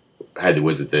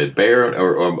was it the bear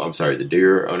or I'm sorry, the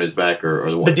deer on his back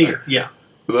or the one? The deer, yeah.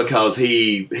 Because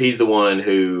he's the one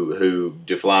who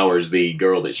deflowers the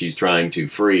girl that she's trying to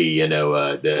free. He's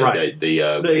the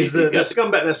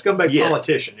scumbag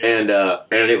politician. Yeah.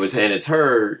 And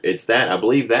it's I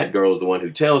believe that girl is the one who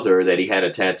tells her that he had a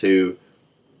tattoo.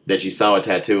 That she saw a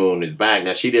tattoo on his back.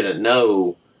 Now, she didn't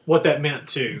know what that meant,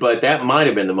 too. But that might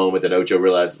have been the moment that Ocho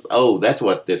realizes, that's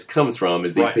what this comes from,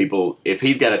 is these people, if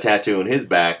he's got a tattoo on his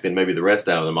back, then maybe the rest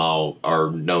of them all are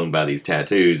known by these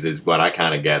tattoos, is what I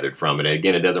kind of gathered from it. And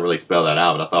again, it doesn't really spell that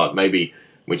out, but I thought maybe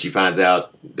when she finds out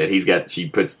that she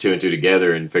puts 2 and 2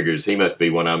 together and figures he must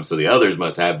be one of them, so the others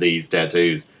must have these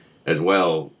tattoos as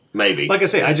well, maybe. Like I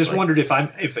say, I just wondered if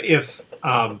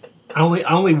I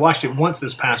only watched it once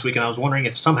this past week, and I was wondering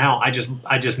if somehow I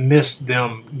just missed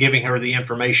them giving her the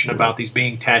information about these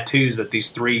being tattoos that these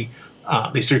three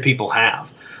people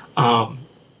have.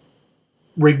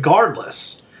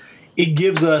 Regardless, it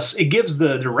gives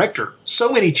the director so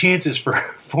many chances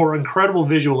for incredible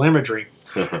visual imagery.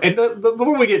 And but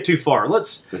before we get too far,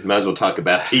 we might as well talk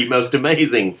about the most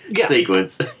amazing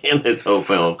sequence in this whole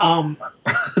film.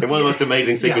 And one of the most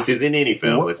amazing sequences in any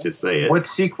film. Let's just say it. What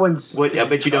sequence? I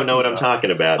bet you don't know what I'm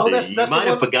talking about. That's you might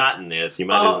have forgotten this. You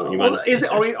might. Are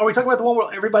we talking about the one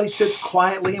where everybody sits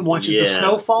quietly and watches the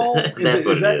snowfall? That's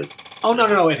what it is. Oh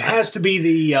no! It has to be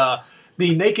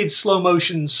the naked slow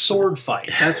motion sword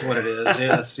fight. That's what it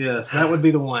is. Yes, that would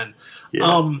be the one.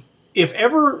 Yeah. If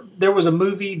ever there was a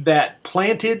movie that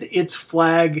planted its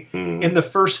flag in the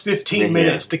first 15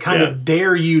 minutes to kind of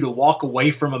dare you to walk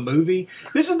away from a movie,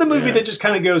 this is the movie that just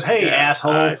kind of goes, "Hey,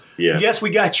 asshole! Yes, we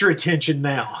got your attention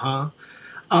now, huh?"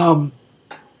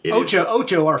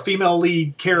 Ocho, our female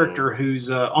lead character, who's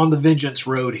on the vengeance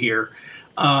road here,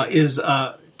 is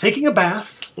taking a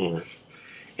bath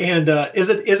and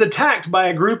is attacked by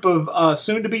a group of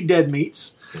soon-to-be dead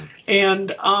meats.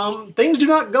 And things do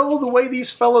not go the way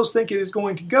these fellows think it is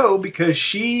going to go because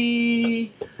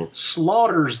she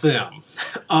slaughters them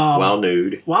while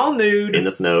nude in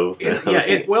the snow.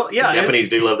 Japanese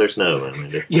do love their snow.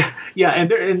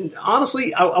 And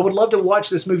honestly, I would love to watch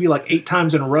this movie like 8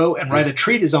 times in a row and write a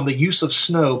treatise on the use of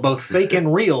snow, both fake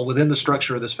and real, within the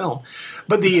structure of this film.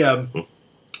 But the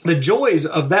joys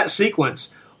of that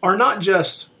sequence are not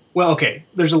just. Well, okay.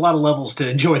 There's a lot of levels to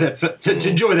enjoy that to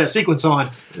enjoy that sequence on.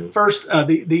 First,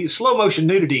 the slow motion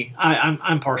nudity.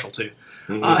 I'm partial to.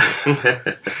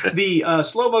 The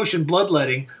slow motion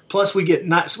bloodletting. Plus, we get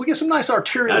some nice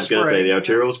arterial. I was going to say the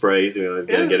arterial sprays. Going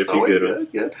to get a few good ones.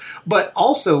 Good. But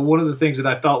also, one of the things that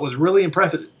I thought was really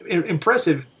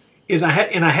impressive is I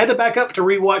had to back up to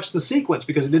rewatch the sequence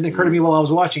because it didn't occur to me while I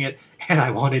was watching it, and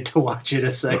I wanted to watch it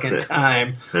a second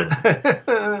time.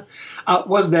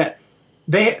 Was that?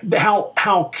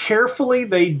 How carefully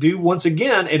they do once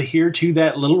again adhere to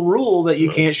that little rule that you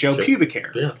can't show pubic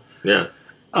hair.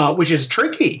 Which is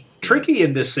tricky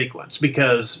in this sequence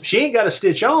because she ain't got a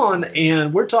stitch on,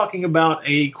 and we're talking about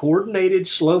a coordinated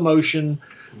slow motion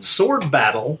sword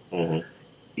battle.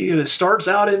 It starts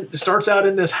out in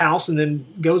this house and then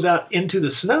goes out into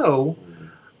the snow.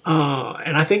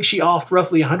 And I think she offed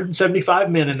roughly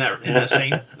 175 men in that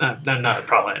scene.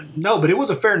 No, but it was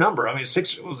a fair number. I mean,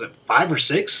 5 or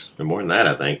 6? Or more than that,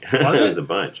 I think. It was a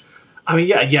bunch. I mean,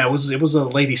 yeah, it was a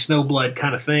Lady Snowblood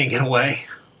kind of thing in a way.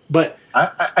 But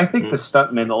I think the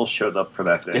stuntmen all showed up for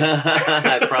that day.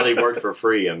 It probably worked for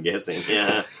free, I'm guessing.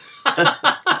 Yeah.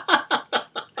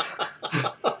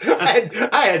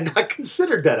 I had not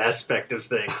considered that aspect of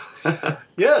things.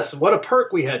 Yes, what a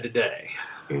perk we had today.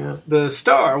 Yeah. The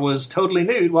star was totally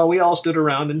nude while we all stood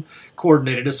around and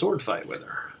coordinated a sword fight with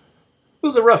her. It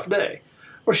was a rough day.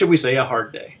 Or should we say a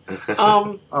hard day?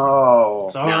 Sorry.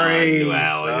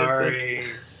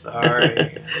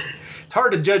 Sorry. It's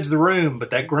hard to judge the room, but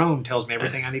that groan tells me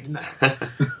everything I need to know.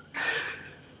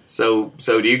 So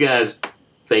do you guys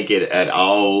think it at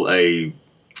all a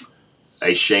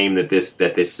shame that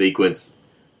this sequence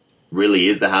really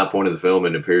is the high point of the film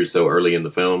and appears so early in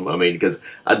the film? I mean, because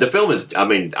the film is. I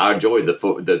mean, I enjoyed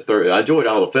I enjoyed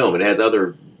all the film. It has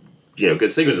other,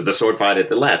 good sequences. The sword fight at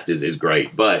the last is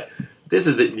great, but this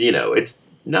is it's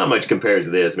not much compares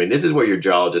to this. I mean, this is where your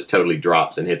jaw just totally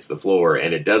drops and hits the floor,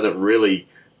 and it doesn't really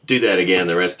do that again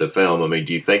the rest of the film. I mean,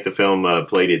 do you think the film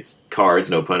played its cards,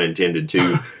 no pun intended,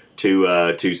 too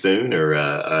soon,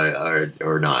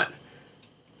 or not?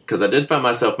 Because I did find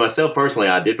myself personally,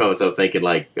 thinking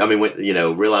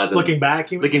realizing looking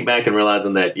back and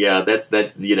realizing that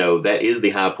that is the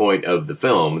high point of the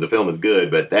film. The film is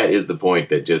good, but that is the point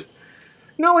that just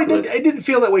it didn't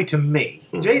feel that way to me.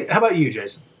 Mm-hmm. How about you,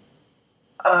 Jason?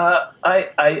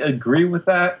 I agree with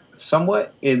that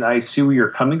somewhat, and I see where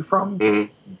you're coming from.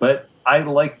 Mm-hmm. But I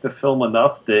like the film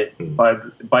enough that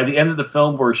by the end of the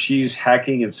film, where she's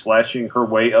hacking and slashing her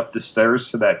way up the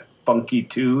stairs to that funky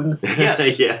tune,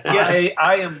 yes, yes.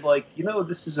 I am like,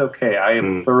 this is okay. I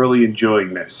am thoroughly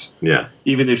enjoying this. Yeah,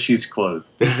 even if she's clothed.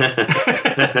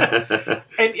 and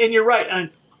you're right. And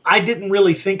I didn't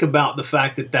really think about the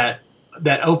fact that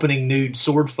opening nude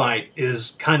sword fight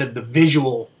is kind of the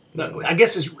visual. I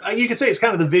guess you could say it's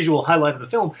kind of the visual highlight of the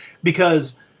film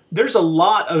because there's a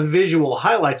lot of visual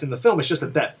highlights in the film. It's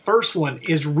just that first one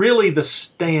is really the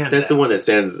stand. That's the one that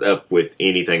stands up with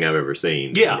anything I've ever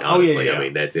seen. Yeah, honestly, yeah. I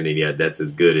mean that's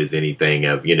as good as anything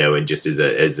of and just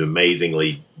as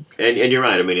amazingly. And you're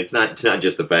right. I mean, it's not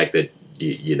just the fact that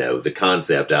the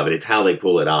concept of it. It's how they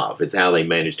pull it off. It's how they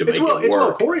manage to make it work. It's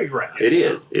well choreographed. It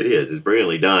is. It's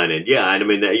brilliantly done. And like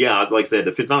I said,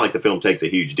 it's not like the film takes a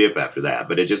huge dip after that,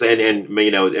 but it's just and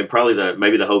probably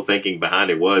maybe the whole thinking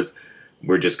behind it was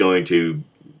we're just going to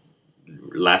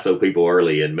lasso people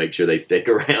early and make sure they stick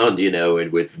around,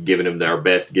 and with giving them our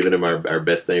best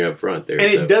thing up front there.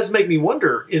 And it does make me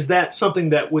wonder: is that something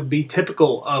that would be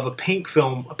typical of a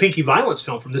pinky violence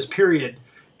film from this period?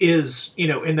 Is,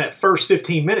 in that first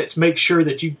 15 minutes, make sure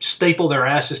that you staple their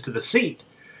asses to the seat.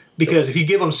 Because if you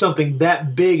give them something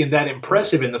that big and that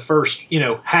impressive in the first,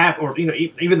 half, or,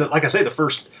 even, like I say, the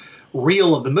first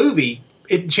reel of the movie,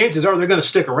 chances are they're going to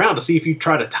stick around to see if you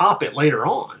try to top it later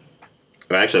on.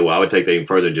 Actually, I would take that even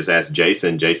further and just ask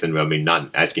Jason. Jason, I mean,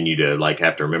 not asking you to like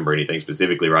have to remember anything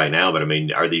specifically right now, but I mean,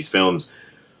 do these films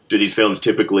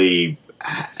typically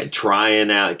try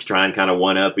and kind of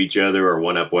one up each other or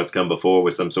one up what's come before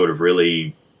with some sort of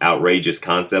really outrageous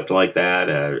concept like that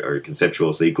or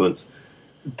conceptual sequence?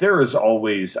 There is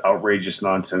always outrageous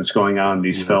nonsense going on in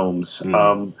these films.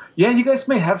 Yeah, you guys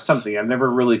may have something. I've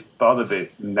never really thought of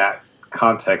it in that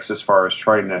context as far as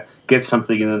trying to get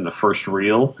something in the first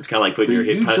reel. It's kind of like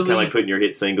putting your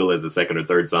hit single as the second or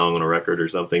third song on a record or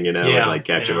something, you know, like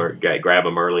catch them grab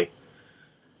them early.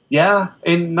 Yeah,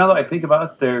 and now that I think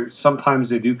about it, sometimes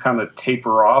they do kind of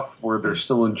taper off where they're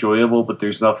still enjoyable, but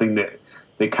there's nothing that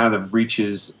kind of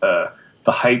reaches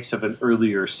the heights of an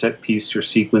earlier set piece or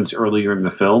sequence earlier in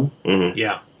the film. Mm-hmm.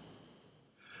 Yeah.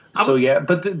 So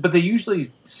but they usually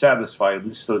satisfy, at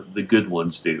least the good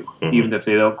ones do, even if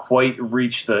they don't quite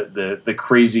reach the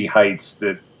crazy heights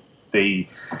that they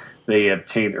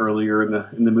obtain earlier in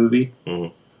the movie.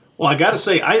 Mm-hmm. Well, I got to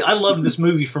say, I loved this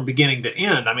movie from beginning to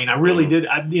end. I mean, I really did.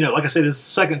 Like I said, this is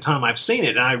the second time I've seen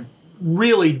it, and I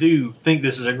really do think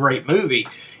this is a great movie.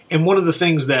 And one of the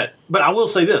things but I will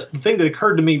say this: the thing that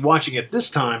occurred to me watching it this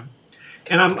time,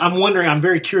 and I'm wondering, I'm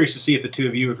very curious to see if the two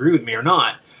of you agree with me or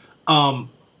not.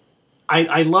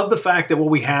 I love the fact that what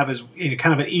we have is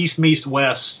kind of an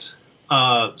East-Meets-West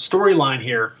storyline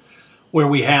here, where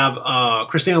we have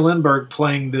Christina Lindbergh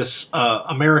playing this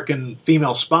American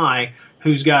female spy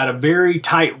who's got a very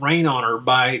tight rein on her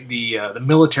by the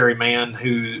military man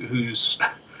who's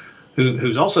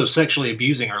also sexually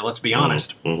abusing her. Let's be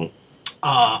honest.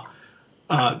 Mm-hmm.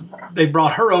 They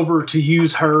brought her over to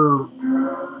use her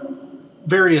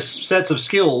various sets of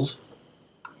skills.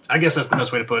 I guess that's the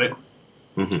best way to put it.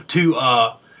 Mm-hmm.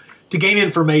 To gain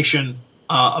information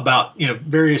about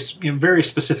various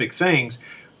specific things.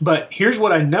 But here's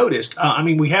what I noticed.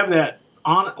 We have that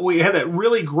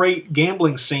really great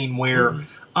gambling scene where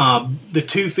the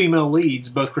two female leads,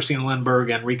 both Christina Lindbergh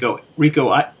and Rico.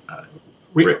 I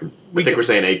think we're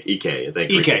saying Ike.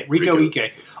 Rico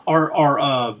Ike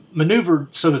are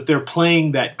maneuvered so that they're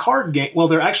playing that card game. Well,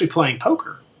 they're actually playing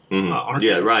poker.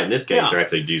 Mm-hmm. Right. In this case, they're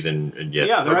actually using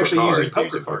they're actually using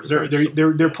poker cards.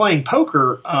 They're playing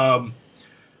poker,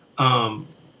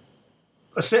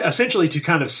 essentially to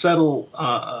kind of settle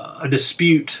a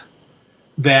dispute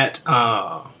that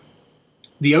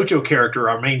the Ocho character,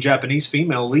 our main Japanese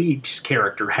female lead's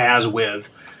character, has with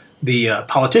the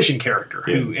politician character,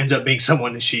 who ends up being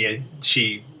someone that she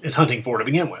is hunting for to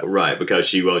begin with. Right, because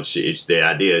the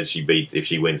idea is if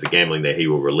she wins the gambling, that he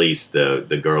will release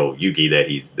the girl Yuki that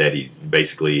he's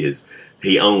basically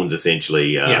he owns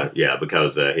essentially.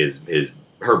 Because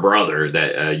her brother,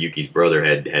 that Yuki's brother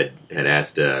had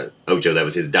asked Ocho, that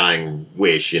was his dying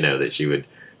wish, that she would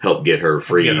help get her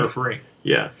free.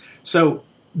 Yeah. So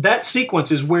that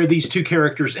sequence is where these two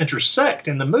characters intersect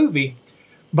in the movie,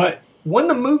 but when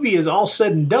the movie is all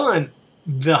said and done,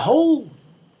 the whole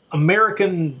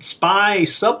American spy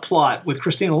subplot with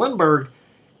Christina Lindbergh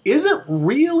isn't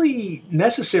really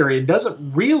necessary. It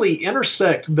doesn't really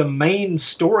intersect the main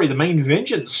story, the main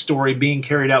vengeance story being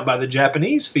carried out by the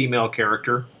Japanese female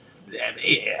character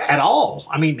at all.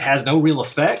 It has no real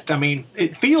effect.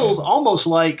 It feels almost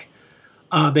like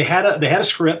they had a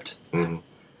script, and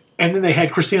then they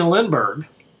had Christina Lindbergh.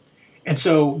 And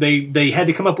so they had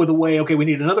to come up with a way. Okay, we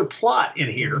need another plot in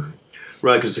here,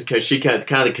 right? Because she kind of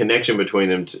the connection between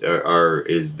them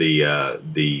is the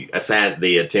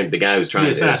guy who's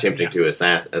attempting to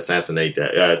assassinate.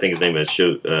 I think his name is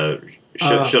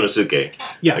Shinosuke.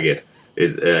 I guess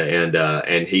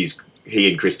and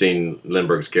he and Christine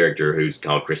Lindbergh's character, who's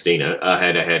called Christina,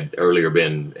 had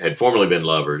formerly been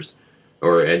lovers.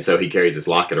 And so he carries this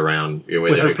locket around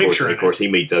with her picture. Of course, he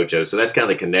meets Ocho. So that's kind of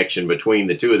the connection between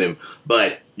the two of them.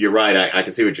 But you're right. I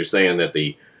can see what you're saying, that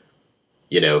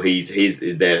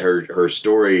her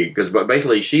story, because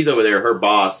basically she's over there. Her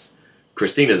boss,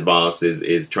 Christina's boss,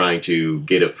 is trying to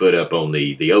get a foot up on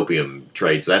the opium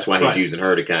trade. So that's why he's using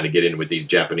her to kind of get in with these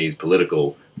Japanese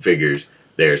political figures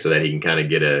there, so that he can kind of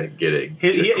get a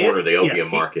corner the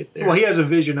opium market there. Well, he has a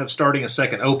vision of starting a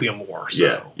second opium war.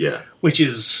 So, which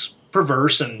is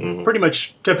perverse and pretty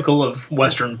much typical of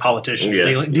Western politicians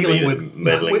dealing with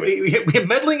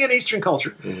meddling in Eastern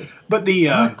culture. But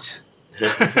there's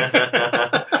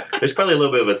probably a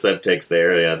little bit of a subtext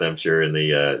there. Yeah, I'm sure. In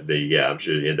I'm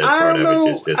sure that's part of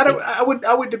it. Just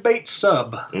I would debate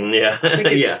sub. Yeah, I think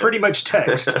it's pretty much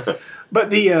text. But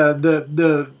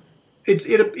it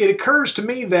occurs to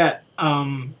me that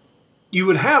you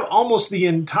would have almost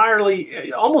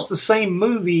the same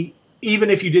movie,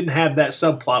 even if you didn't have that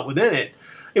subplot within it.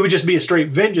 it would just be a straight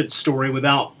vengeance story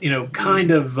without,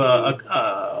 kind of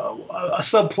a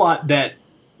subplot that,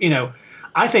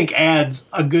 I think adds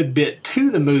a good bit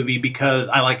to the movie because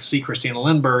I like to see Christina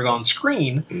Lindbergh on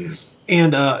screen.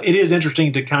 And it is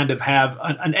interesting to kind of have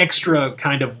an extra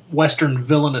kind of Western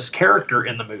villainous character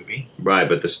in the movie. Right,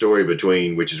 but the story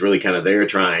between, which is really kind of their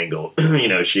triangle,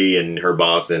 she and her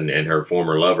boss and her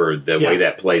former lover, the way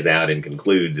that plays out and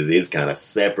concludes is kind of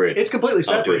separate. It's completely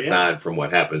separate. Up to its side from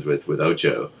what happens with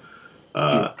Ocho.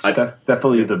 It's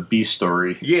definitely the B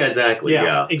story. Yeah, exactly.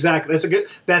 Yeah, exactly.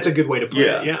 That's a good way to put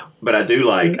it. Yeah, but I do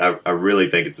like. I really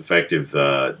think it's effective.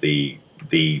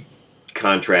 The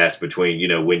contrast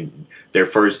between when they're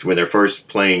first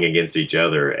playing against each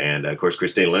other, and of course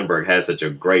Christina Lindbergh has such a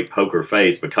great poker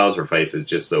face because her face is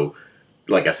just so,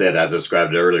 like I said, as I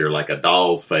described it earlier, like a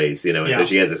doll's face, and so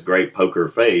she has this great poker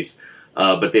face.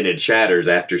 But then it shatters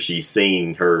after she's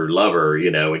seen her lover,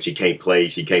 and she can't play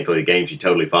the game. She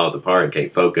totally falls apart and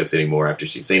can't focus anymore after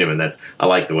she's seen him. And I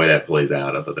like the way that plays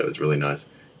out. I thought that was a really nice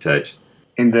touch.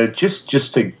 And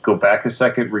just to go back a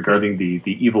second regarding the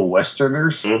evil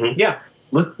Westerners. Mm-hmm. Yeah.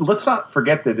 Let's not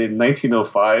forget that in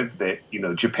 1905 that,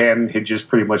 Japan had just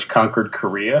pretty much conquered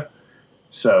Korea.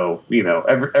 So,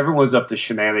 everyone's up to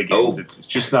shenanigans. Oh. It's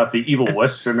just not the evil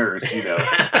Westerners,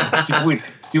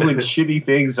 doing shitty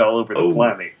things all over the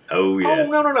planet. Oh yes.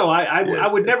 Oh no!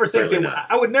 I would never think that. Not.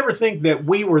 I would never think that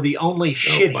we were the only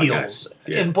shitheels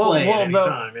in play at any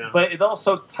time. Yeah. But it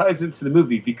also ties into the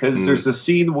movie because there's a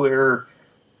scene where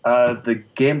the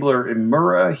gambler in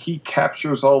Mura, he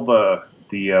captures all the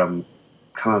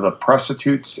kind of the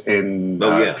prostitutes and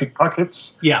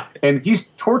pickpockets. Yeah. And he's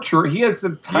tortured. He has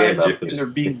them tied up and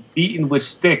they're being beaten with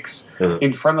sticks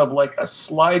in front of like a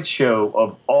slideshow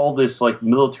of all this like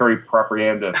military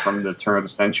propaganda from the turn of the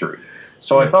century.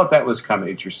 So I thought that was kind of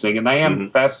interesting. And I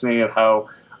am fascinated how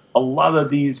a lot of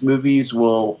these movies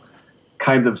will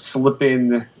kind of slip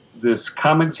in this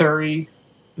commentary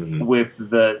with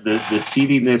the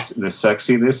seediness and the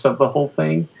sexiness of the whole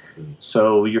thing.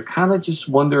 So you're kind of just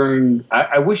wondering,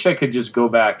 I wish I could just go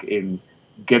back and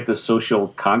get the social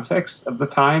context of the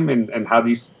time and how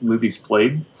these movies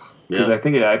played. Because I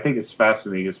think it's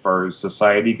fascinating as far as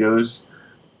society goes.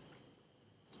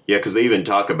 Yeah, because they even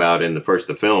talk about in the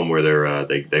film where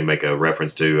they make a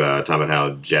reference to talking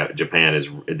about how Japan is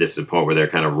at this point where they're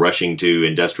kind of rushing to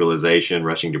industrialization,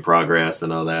 rushing to progress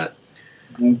and all that.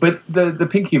 But the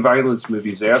Pinky Violence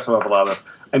movies, they also have a lot of,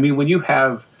 when you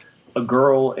have a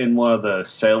girl in one of the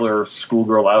sailor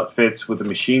schoolgirl outfits with a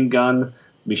machine gunning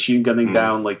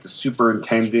down like the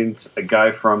superintendent, a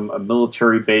guy from a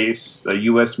military base, a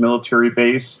U.S. military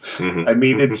base.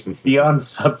 It's beyond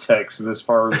subtext, and as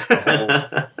far as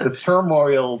the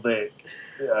turmoil that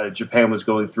Japan was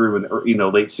going through in the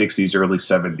late 60s, early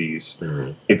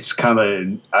 70s. It's kind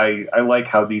of I like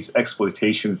how these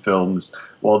exploitation films,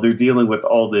 while they're dealing with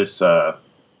all this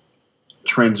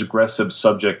transgressive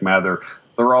subject matter,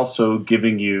 they're also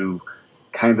giving you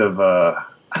kind of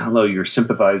you're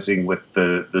sympathizing with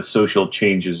the social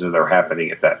changes that are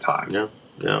happening at that time. Yeah.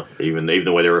 Even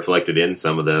the way they're reflected in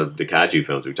some of the kaiju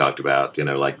films we talked about,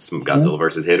 like Godzilla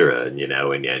versus Hydra,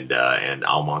 and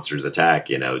All Monsters Attack,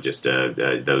 just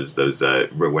those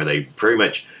where they pretty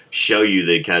much show you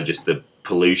the kind of just the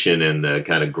pollution and the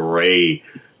kind of gray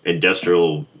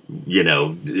industrial,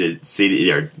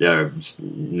 city or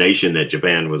nation that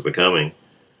Japan was becoming.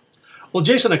 Well,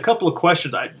 Jason, a couple of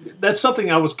questions. That's something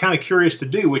I was kind of curious to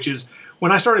do, which is when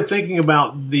I started thinking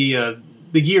about the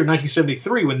year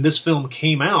 1973 when this film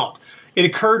came out, it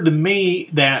occurred to me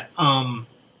that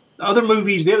other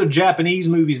movies, the other Japanese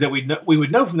movies that we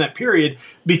would know from that period,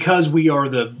 because we are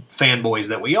the fanboys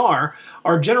that we are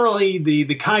generally the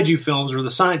kaiju films or the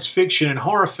science fiction and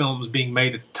horror films being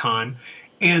made at the time.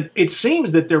 And it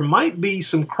seems that there might be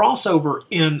some crossover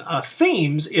in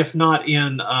themes, if not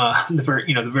in there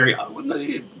are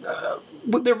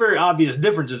very obvious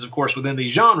differences, of course, within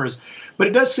these genres. But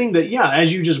it does seem that,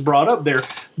 as you just brought up there,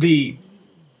 the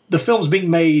films being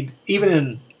made,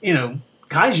 even in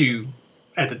kaiju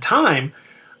at the time,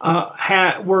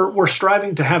 were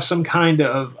striving to have some kind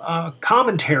of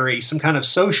commentary, some kind of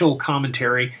social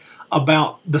commentary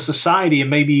about the society and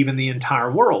maybe even the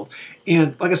entire world.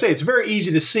 And like I say, it's very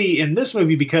easy to see in this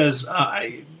movie because,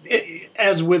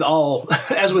 as with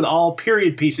all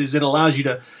period pieces, it allows you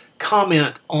to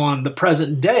comment on the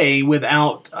present day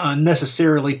without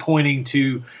necessarily pointing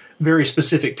to very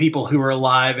specific people who are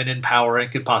alive and in power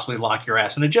and could possibly lock your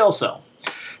ass in a jail cell.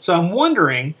 So I'm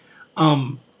wondering,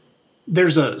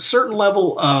 there's a certain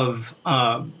level of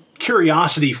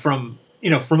curiosity from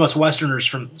us Westerners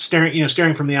from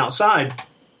staring from the outside.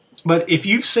 But if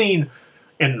you've seen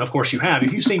and of course you have,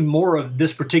 if you've seen more of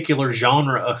this particular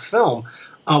genre of film,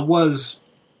 was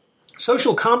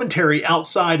social commentary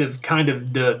outside of kind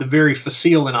of the very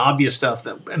facile and obvious stuff.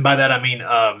 And by that I mean,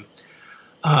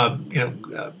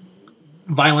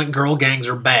 violent girl gangs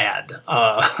are bad.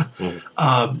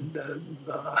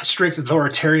 Strict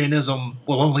authoritarianism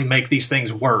will only make these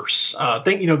things worse.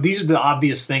 These are the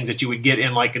obvious things that you would get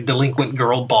in like a delinquent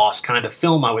girl boss kind of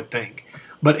film, I would think.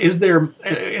 But is there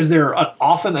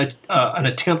often an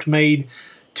attempt made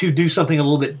to do something a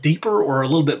little bit deeper or a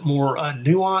little bit more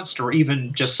nuanced, or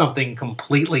even just something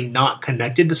completely not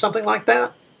connected to something like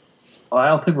that? Well, I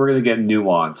don't think we're going to get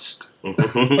nuanced.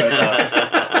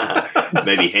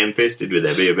 Maybe ham-fisted, would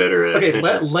that be a better... Okay,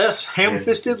 less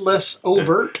ham-fisted, less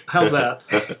overt. How's that?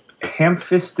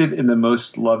 Ham-fisted in the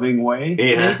most loving way.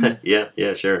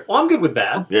 Yeah, sure. Well, I'm good with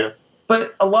that. Yeah.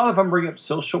 But a lot of them bring up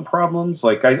social problems.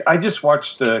 Like, I just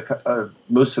watched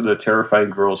most of the Terrifying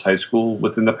Girls High School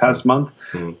within the past month.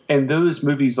 Mm-hmm. And those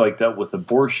movies, like, dealt with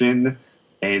abortion.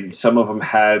 And some of them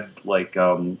had, like,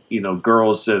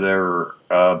 girls that are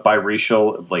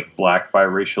biracial, like black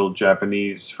biracial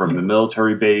Japanese from the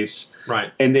military base.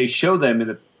 Right. And they show them in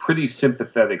a pretty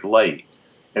sympathetic light.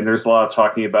 And there's a lot of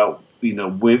talking about,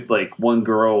 with like one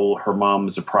girl, her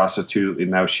mom's a prostitute, and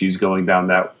now she's going down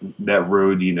that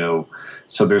road,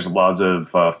 So there's lots of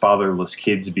fatherless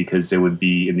kids because they would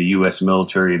be in the U.S.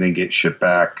 military and then get shipped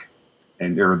back,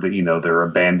 or they're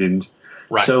abandoned.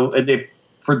 Right. So they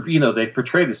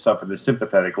portray this stuff in a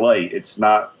sympathetic light. It's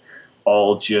not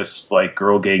all just like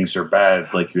girl gangs are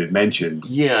bad, like you had mentioned.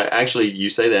 Yeah, actually, you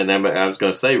say that, and I was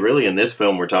going to say, really, in this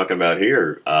film we're talking about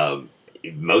here,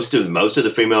 most of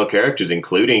the female characters,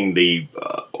 including the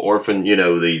orphan,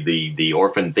 the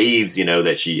orphan thieves,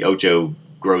 that Ocho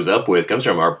grows up with, comes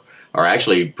from, are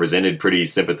actually presented pretty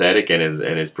sympathetic and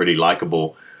is pretty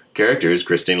likable characters.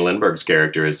 Christina Lindbergh's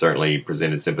character is certainly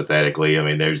presented sympathetically. I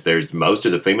mean, there's most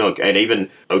of the female, and even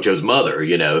Ocho's mother,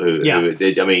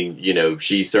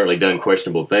 she's certainly done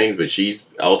questionable things, but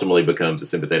she's ultimately becomes a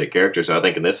sympathetic character. So I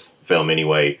think in this film,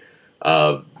 anyway,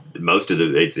 most of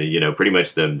it's pretty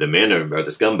much the men are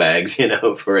the scumbags,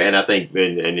 and I think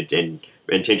and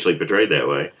intentionally portrayed that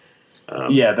way.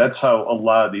 Yeah, that's how a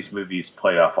lot of these movies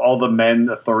play off. All the men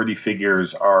authority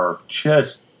figures are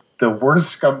just the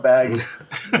worst scumbags,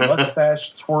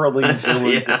 mustache twirling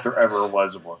villains if there ever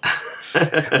was one.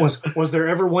 Was there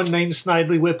ever one named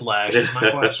Snidely Whiplash? Is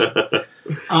my question.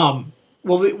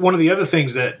 One of the other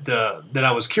things that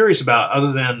I was curious about,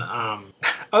 other than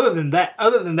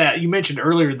that, you mentioned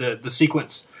earlier the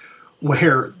sequence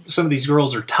where some of these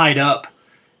girls are tied up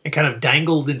and kind of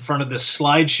dangled in front of this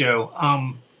slideshow.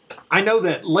 I know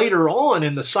that later on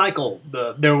in the cycle,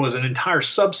 there was an entire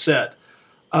subset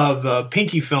of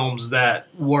Pinky films that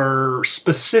were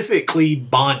specifically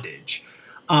bondage.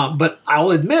 But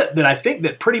I'll admit that I think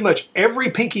that pretty much every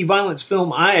Pinky violence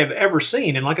film I have ever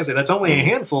seen, and like I said, that's only a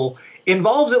handful,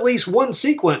 involves at least one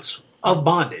sequence of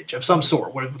bondage of some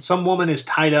sort, where some woman is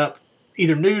tied up,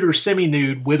 either nude or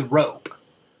semi-nude, with rope.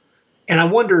 And I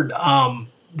wondered,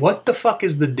 what the fuck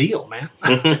is the deal, man?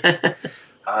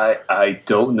 I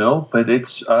don't know, but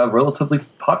it's relatively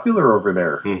popular over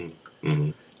there. Mm-hmm.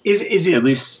 Mm-hmm. Is it at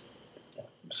least?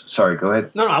 Sorry, go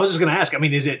ahead. No, I was just going to ask. I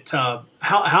mean, is it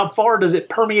how far does it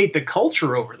permeate the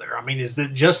culture over there? I mean, is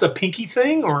it just a Pinky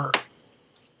thing, or?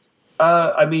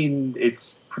 I mean,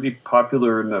 it's pretty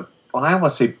popular in the. Well, I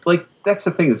want to say, like, that's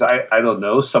the thing is, I don't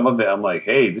know. Some of it, I'm like,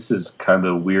 hey, this is kind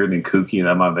of weird and kooky, and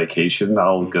I'm on vacation.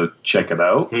 I'll go check it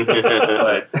out.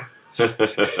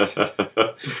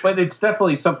 But it's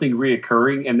definitely something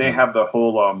reoccurring, and they have the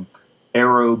whole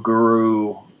Ero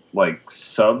Guru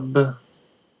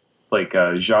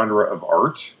genre of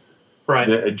art, right,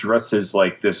 that addresses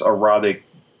like this erotic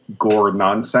gore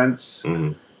nonsense,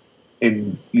 and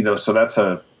so that's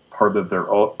a part of their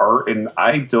art, and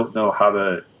I don't know how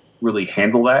to really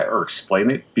handle that or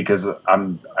explain it because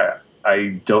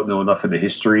I don't know enough of the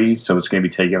history, so it's going to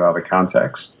be taken out of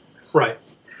context, right.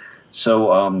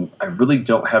 So I really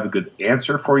don't have a good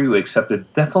answer for you, except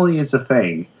it definitely is a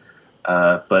thing,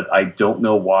 but I don't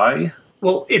know why.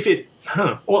 Well,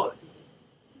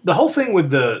 the whole thing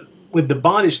with the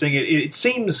bondage thing, it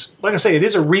seems, like I say, it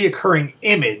is a reoccurring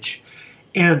image,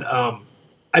 and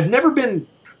I've never been,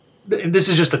 and this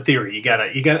is just a theory. You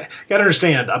gotta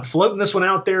understand. I'm floating this one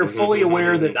out there, fully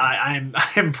aware that I'm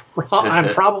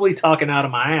probably talking out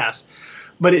of my ass,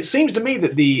 but it seems to me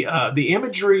that the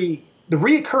imagery, the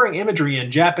reoccurring imagery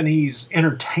in Japanese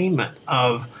entertainment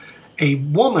of a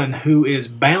woman who is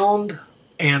bound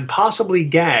and possibly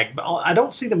gag. But I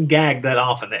don't see them gag that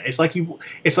often. It's like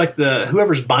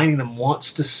whoever's binding them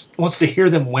wants to hear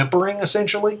them whimpering.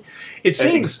 Essentially, it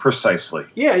seems precisely.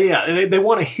 Yeah. They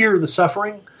want to hear the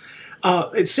suffering.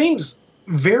 It seems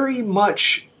very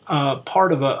much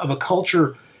part of a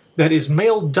culture that is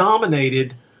male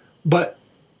dominated, but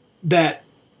that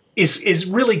is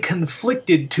really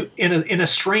conflicted in a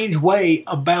strange way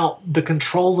about the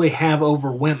control they have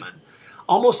over women,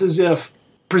 almost as if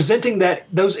presenting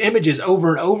those images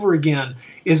over and over again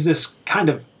is this kind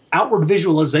of outward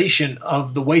visualization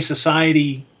of the way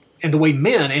society and the way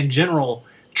men in general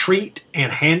treat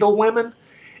and handle women,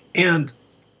 and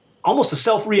almost a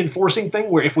self-reinforcing thing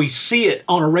where if we see it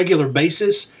on a regular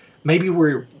basis, maybe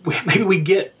we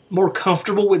get more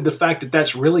comfortable with the fact that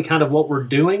that's really kind of what we're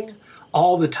doing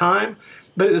all the time.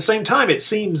 But at the same time, it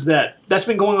seems that that's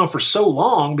been going on for so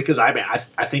long, because I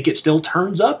think it still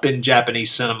turns up in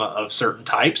Japanese cinema of certain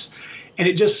types. And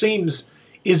it just seems,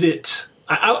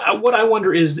 what I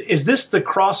wonder is this the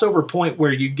crossover point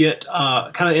where you get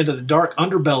kind of into the dark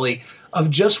underbelly of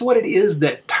just what it is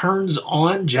that turns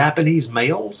on Japanese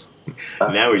males?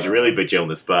 Now he's really put you on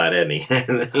the spot, hasn't he?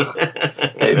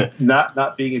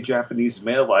 Not being a Japanese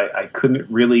male, I couldn't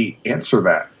really answer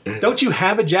that. Don't you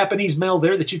have a Japanese male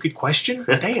there that you could question?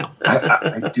 Damn.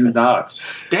 I do not.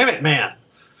 Damn it, man.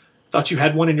 Thought you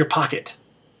had one in your pocket.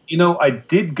 You know, I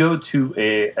did go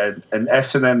to an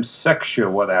S&M sex show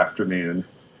one afternoon,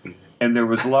 and there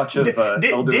was lots of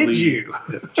elderly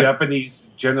Japanese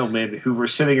gentlemen who were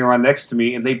sitting around next to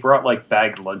me, and they brought like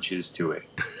bagged lunches to it.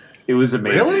 It was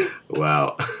amazing. Really?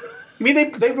 Wow. You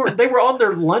mean they were on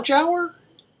their lunch hour?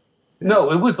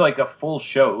 No, it was like a full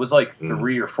show. It was like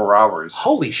 3 or 4 hours.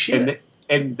 Holy shit.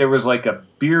 And there was like a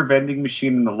beer vending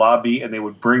machine in the lobby, and they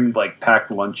would bring like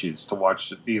packed lunches to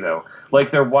watch,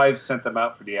 like their wives sent them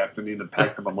out for the afternoon and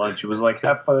packed them a lunch. It was like,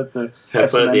 have fun at the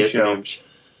S&M show.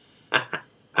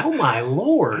 Oh my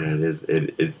lord!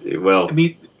 It is. Well, I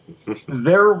mean,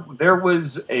 there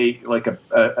was a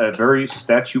very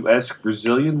statuesque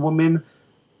Brazilian woman.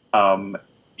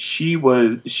 She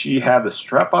had a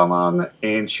strap-on,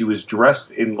 and she was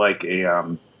dressed in like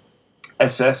a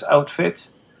SS outfit,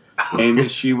 and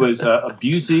she was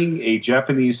abusing a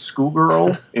Japanese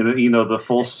schoolgirl in the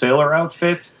full sailor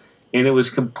outfit, and it was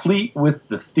complete with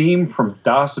the theme from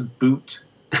Das Boot.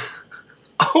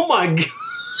 Oh my god!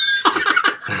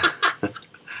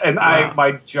 And wow.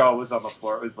 My jaw was on the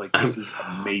floor. It was like, this is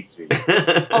amazing.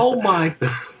 Oh my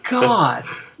god,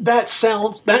 that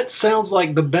sounds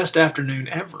like the best afternoon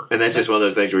ever. And that's just one of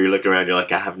those things where you look around, you're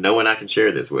like, I have no one I can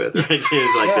share this with. Pretty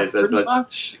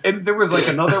much. And there was like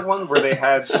another one where they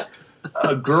had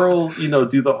a girl,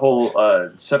 do the whole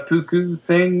seppuku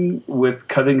thing with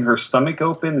cutting her stomach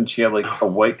open, and she had like a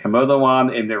white kimono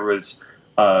on, and there was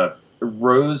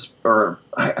rose, or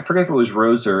I forget if it was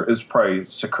rose or it was probably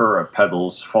sakura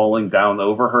petals falling down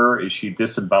over her as she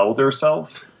disemboweled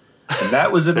herself, and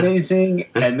that was amazing.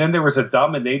 And then there was a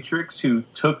dominatrix who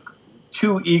took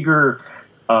 2 eager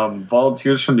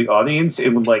volunteers from the audience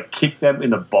and would like kick them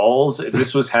in the balls, and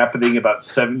this was happening about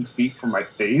 7 feet from my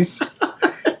face.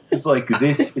 It's like,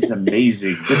 this is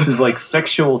amazing. This is like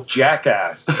sexual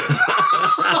jackass.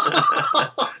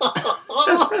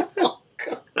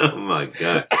 Oh my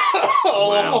god!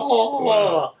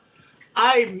 Wow.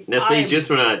 Just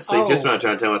when I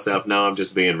try to tell myself, no, I'm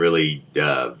just being really,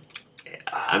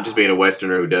 I'm just being a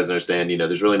Westerner who doesn't understand.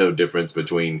 There's really no difference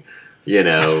between, there's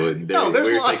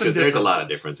a lot of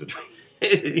difference between,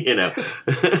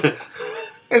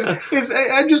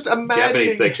 I'm just imagining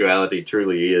Japanese sexuality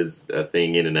truly is a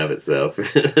thing in and of itself.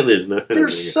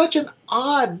 There's such an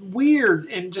odd, weird,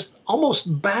 and just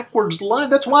almost backwards line.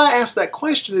 That's why I asked that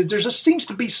question. Is there just seems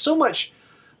to be so much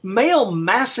male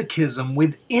masochism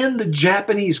within the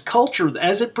Japanese culture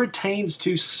as it pertains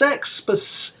to sex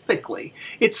specifically.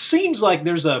 It seems like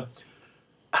there's an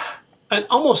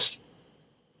almost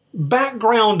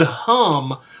background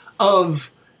hum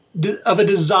of a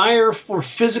desire for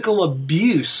physical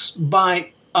abuse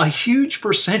by a huge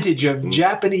percentage of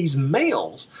Japanese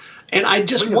males. And I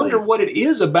just wonder what it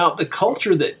is about the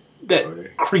culture that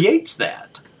creates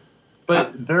that.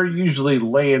 But they're usually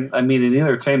in the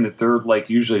entertainment, they're like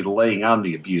usually laying on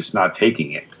the abuse, not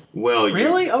taking it. Well,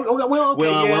 really? Well,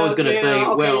 okay, I was going to say,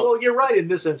 okay, well, you're right in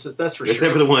this instance. That's for sure.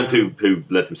 Except for the ones who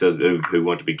let themselves who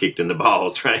want to be kicked in the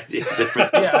balls, right?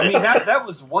 That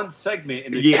was one segment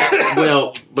in the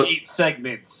 8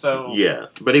 segments. So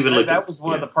but even that was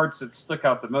one of the parts that stuck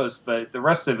out the most. But the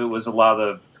rest of it was a lot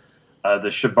of the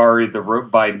shibari, the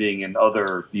rope binding, and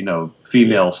other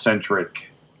female centric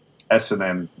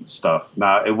S&M stuff.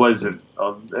 It wasn't.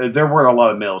 There weren't a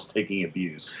lot of males taking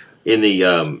abuse. In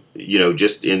the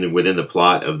just within the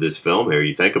plot of this film here,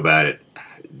 you think about it,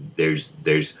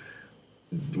 there's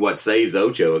what saves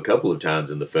Ocho a couple of times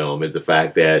in the film is the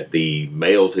fact that the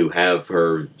males who have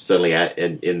her suddenly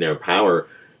in their power,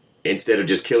 instead of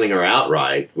just killing her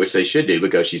outright, which they should do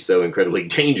because she's so incredibly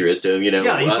dangerous to him,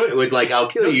 it was like, I'll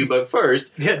kill you, but first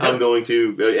I'm going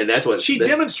to, and that's what she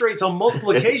demonstrates on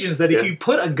multiple occasions that if you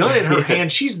put a gun in her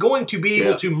hand, she's going to be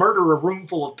able to murder a room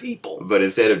full of people. But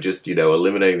instead of just,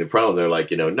 eliminating the problem, they're like,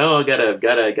 no, I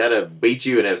gotta beat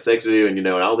you and have sex with you and, and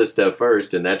all this stuff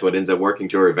first, and that's what ends up working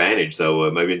to her advantage. So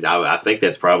maybe I think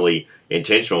that's probably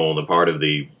intentional on the part of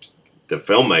the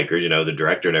filmmakers, the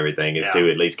director and everything, is to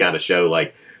at least kind of show,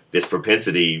 like, this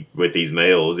propensity with these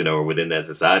males, or within that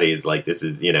society is like, this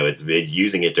is, it's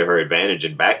using it to her advantage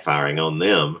and backfiring on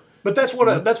them. But that's one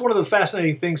of the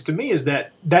fascinating things to me is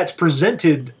that that's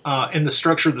presented in the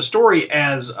structure of the story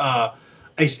as a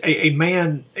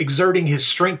man exerting his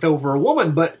strength over a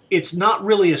woman, but it's not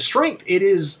really a strength. It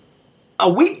is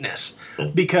a weakness.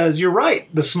 Because you're right,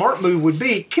 the smart move would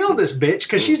be kill this bitch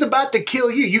because she's about to kill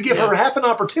you. You give her half an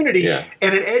opportunity and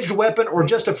an edged weapon or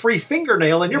just a free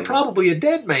fingernail, and you're probably a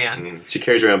dead man. She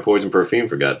carries around poison perfume,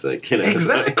 for God's sake.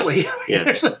 Exactly.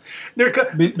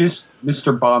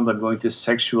 Mr. Bond, I'm going to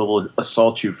sexual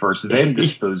assault you first, then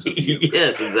dispose of you.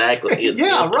 Yes, exactly.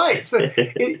 Right. So, like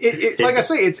I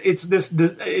say,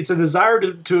 it's a desire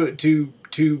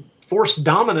to force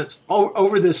dominance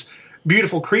over this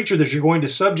beautiful creature that you're going to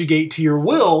subjugate to your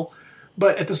will,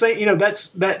 but at the same,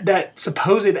 that's that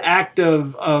supposed act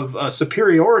of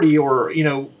superiority, or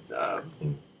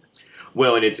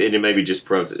well, and it maybe just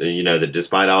proves, that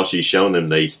despite all she's shown them,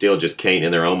 they still just can't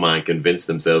in their own mind convince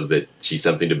themselves that she's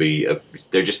something to be.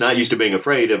 They're just not used to being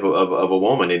afraid of a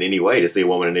woman in any way, to see a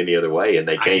woman in any other way, and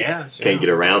they can't get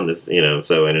around this,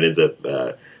 So, and it ends up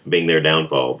being their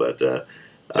downfall. But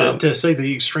to say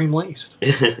the extreme least.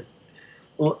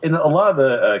 Well, in a lot of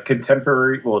the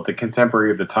contemporary of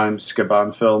the time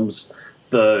Scabon films,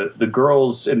 the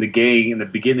girls in the gang in the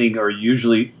beginning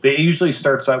usually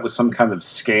starts out with some kind of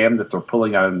scam that they're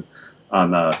pulling on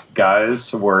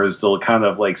guys, whereas they'll kind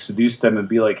of like seduce them and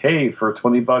be like, hey, for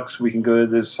 $20 we can go to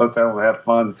this hotel and have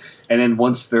fun, and then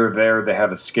once they're there, they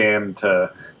have a scam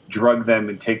to drug them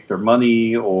and take their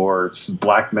money or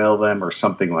blackmail them or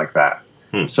something like that.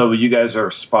 So you guys are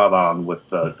spot on with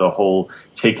the whole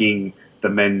taking the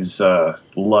men's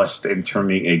lust and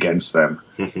turning against them.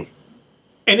 And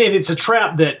it's a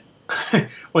trap that,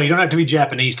 well, you don't have to be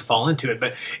Japanese to fall into it,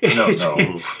 but it's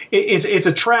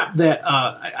a trap that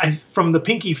from the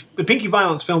Pinky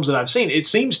Violence films that I've seen, it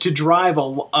seems to drive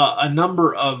a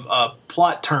number of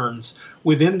plot turns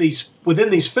within these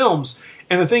films.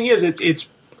 And the thing is, it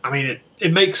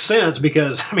makes sense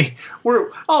because, we're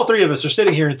all three of us are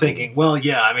sitting here and thinking, well,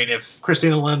 yeah, if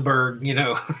Christina Lindbergh,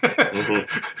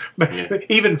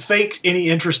 even faked any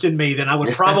interest in me, then I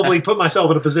would probably put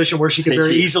myself in a position where she could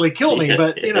very easily kill me.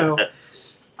 But,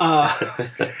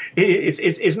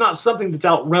 it's not something that's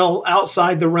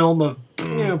outside the realm of,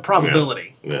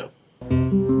 probability. Yeah.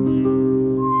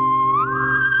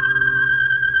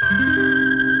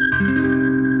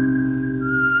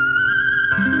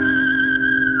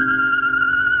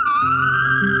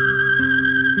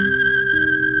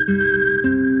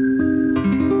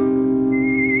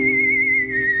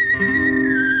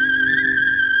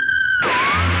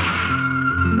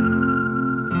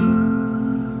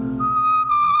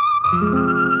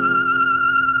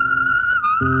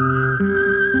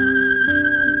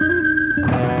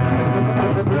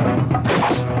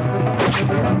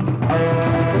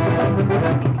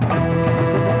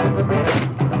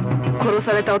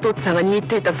お父っつぁんが握っ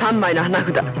ていた3枚の花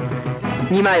札、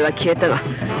2枚は消えたが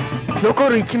残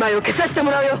る1枚を消させても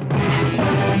らうよ。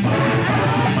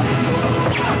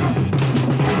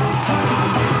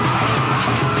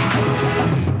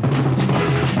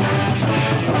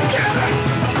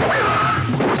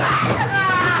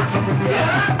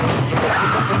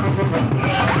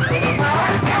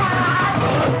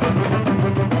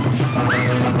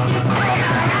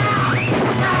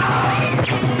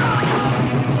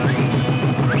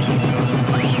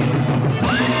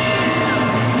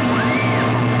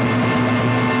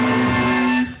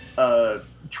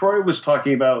Troy was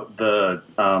talking about the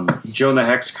Jonah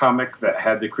Hex comic that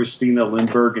had the Christina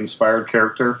Lindbergh inspired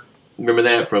character. Remember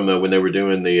that from when they were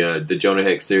doing the Jonah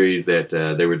Hex series that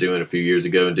they were doing a few years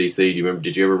ago in DC? Do you remember?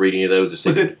 Did you ever read any of those?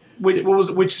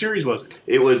 Which series was it?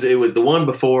 It was the one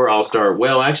before All Star.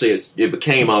 Well, actually, it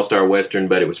became All Star Western,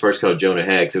 but it was first called Jonah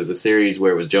Hex. It was a series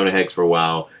where it was Jonah Hex for a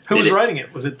while. Who was writing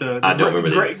it? Was it I don't remember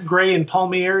this. Gray and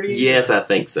Palmieri? Yes, I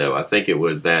think so. I think it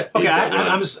was that. Okay,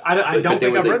 I don't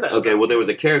think I've read that. Okay, well, there was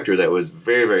a character that was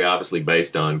very, very obviously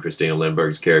based on Christina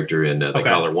Lindbergh's character in They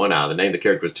Call Her One Eye. The name of the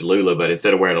character was Tallulah, but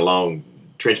instead of wearing a long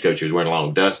trench coat, she was wearing a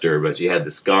long duster, but she had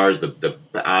the scars, the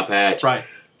eye patch. Right.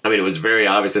 I mean, it was very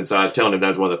obvious, and so I was telling him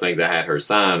that's one of the things I had her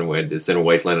sign when the Center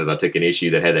Wasteland, as I took an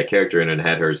issue that had that character in it and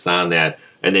had her sign that.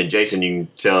 And then, Jason, you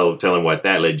can tell him what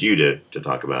that led you to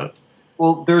talk about.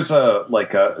 Well, there's a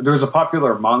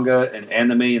popular manga and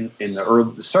anime in the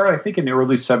early, started I think in the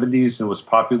early 70s and was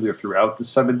popular throughout the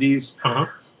 70s. Uh-huh.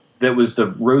 That was the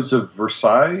Rose of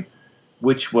Versailles,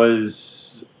 which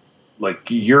was like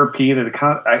European, and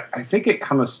I think it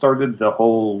kind of started the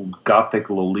whole gothic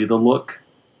Lolita look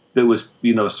that was,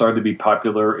 started to be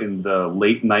popular in the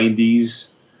late 90s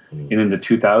and in the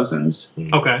 2000s.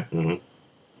 Okay. Mm-hmm.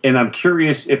 And I'm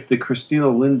curious if the Christina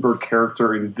Lindberg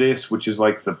character in this, which is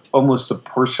like almost a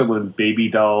porcelain baby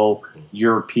doll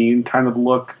European kind of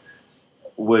look,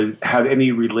 had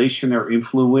any relation or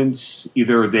influence.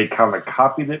 Either they kind of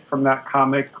copied it from that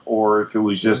comic, or if it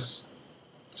was just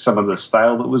some of the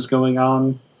style that was going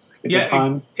on at the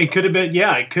time. It could have been.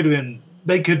 Yeah, it could have been.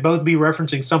 They could both be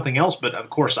referencing something else, but of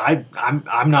course,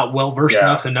 I'm not well versed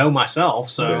enough to know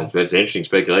myself. So it's interesting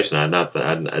speculation.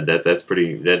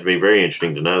 That'd be very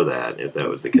interesting to know that if that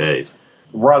was the case.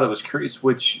 Rod, I was curious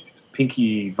which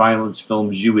Pinky Violence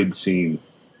films you had seen,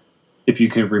 if you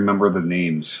can remember the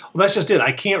names. Well, that's just it.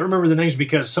 I can't remember the names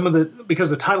because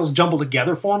the titles jumbled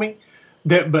together for me.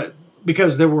 But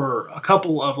because there were a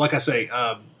couple of, like I say,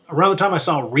 around the time I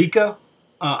saw Rika,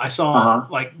 I saw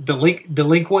like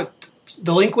Delinquent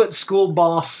School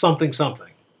Boss something,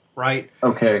 right?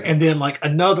 Okay. And then like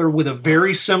another with a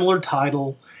very similar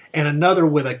title and another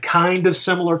with a kind of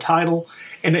similar title.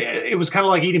 And it was kind of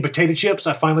like eating potato chips.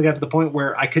 I finally got to the point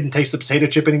where I couldn't taste the potato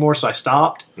chip anymore, so I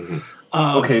stopped. Mm-hmm.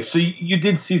 Okay, so you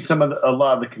did see a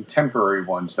lot of the contemporary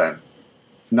ones then,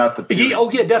 not the.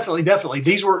 Yeah, definitely.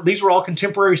 These were all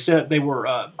contemporary set. They were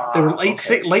late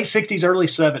 60s, early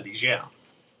 70s. Yeah.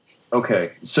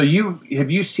 Okay, so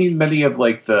have you seen many of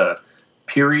like the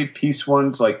period piece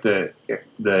ones, like the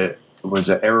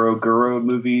Eroguro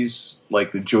movies,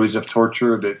 like the Joys of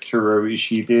Torture that Turo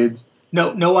Ishii did?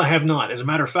 No, I have not. As a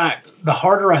matter of fact, the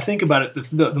harder I think about it,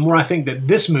 the more I think that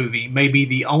this movie may be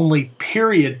the only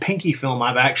period Pinky film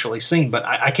I've actually seen. But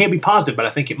I can't be positive, but I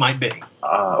think it might be.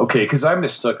 Okay, because I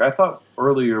mistook. I thought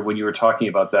earlier when you were talking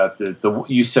about that,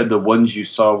 you said the ones you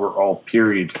saw were all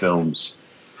period films.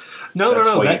 No.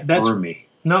 That's threw me.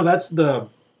 No, that's the.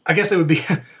 I guess they would be.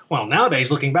 Well, nowadays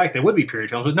looking back, they would be period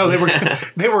films, but no, they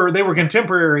were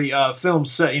contemporary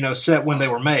films set when they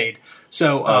were made.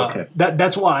 So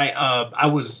that's why I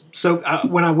was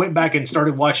when I went back and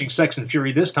started watching Sex and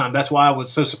Fury this time. That's why I was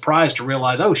so surprised to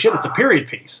realize, oh shit, it's a period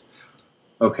piece.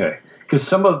 Okay, because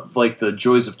some of like the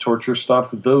Joys of Torture stuff,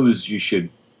 those you should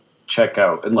check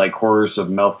out, and like Horrors of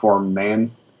Malformed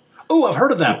Man. Oh, I've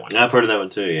heard of that one. I've heard of that one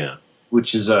too. Yeah.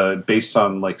 Which is based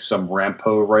on like some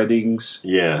Rampo writings.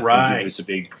 Yeah, right. He was a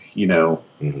big,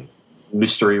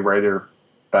 mystery writer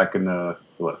back in the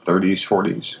 30s,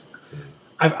 40s.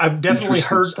 I've definitely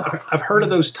heard. I've heard of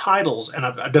those titles, and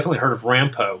I've definitely heard of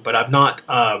Rampo, but I've not.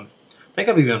 I think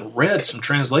I've even read some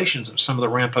translations of some of the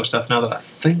Rampo stuff. Now that I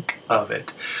think of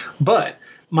it, but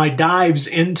my dives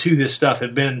into this stuff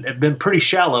have been pretty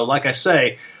shallow. Like I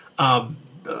say.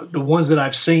 The ones that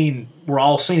I've seen were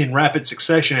all seen in rapid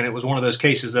succession, and it was one of those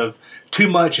cases of too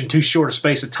much in too short a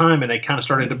space of time, and they kind of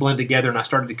started to blend together, and I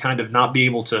started to kind of not be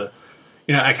able to,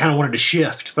 I kind of wanted to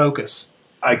shift focus.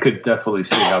 I could definitely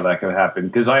see how that could happen,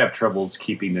 because I have troubles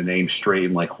keeping the name straight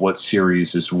and like what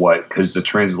series is what, because the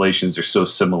translations are so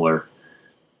similar.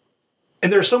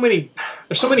 And there's so many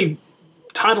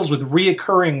titles with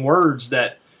reoccurring words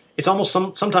that it's almost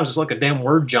sometimes it's like a damn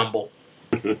word jumble.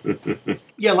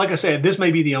 Yeah, like I said, this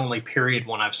may be the only period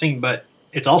one I've seen, but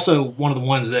it's also one of the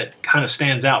ones that kind of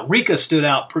stands out. Rika stood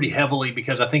out pretty heavily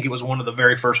because I think it was one of the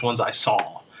very first ones I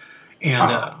saw.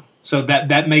 And so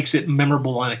that makes it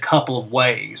memorable in a couple of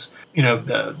ways.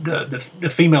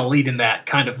 The female lead in that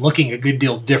kind of looking a good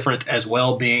deal different as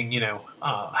well, being,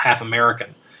 half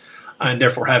American. And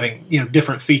therefore having,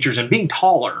 different features and being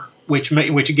taller, which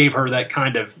gave her that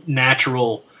kind of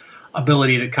natural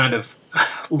ability to kind of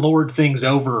lord things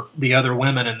over the other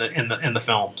women in the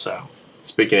film. So,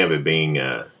 speaking of it being,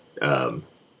 you're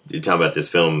talking about this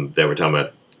film that we're talking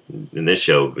about in this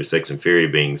show, with Sex and Fury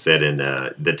being set in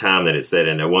the time that it's set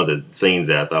in. One of the scenes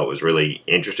that I thought was really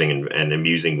interesting and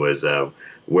amusing was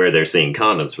where they're seeing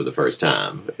condoms for the first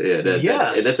time.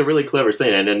 That's a really clever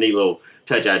scene and a neat little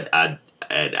touch.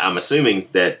 I'm assuming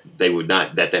that they would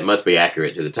not that must be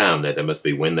accurate to the time. That must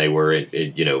be when they were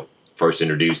first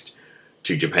introduced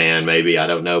to Japan. Maybe I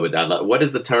don't know, but what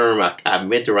is the term? I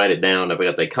meant to write it down. I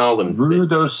forgot they call them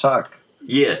rudo sock.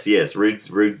 Yes, rude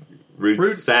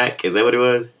sack. Is that what it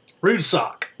was? Rude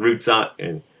sock.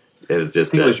 And it was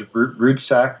just I think it was rude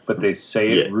sack, but they say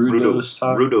it rudo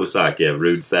sock. Rudo sock,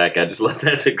 rude sack. I just love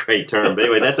that's a great term. But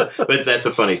anyway, that's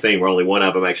a funny scene where only one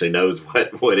of them actually knows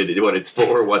what it's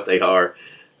for, what they are.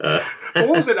 What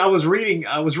was it? I was reading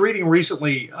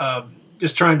recently,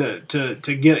 just trying to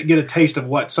get a taste of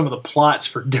what some of the plots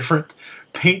for different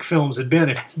Pink films had been,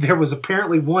 and there was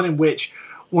apparently one in which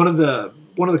one of the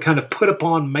kind of put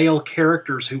upon male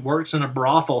characters who works in a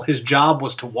brothel, his job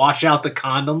was to wash out the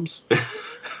condoms.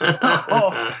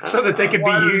 So that they could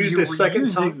be used a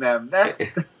second time.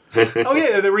 Oh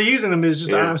yeah, they were using them. Is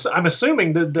just I'm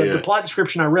assuming the plot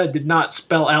description I read did not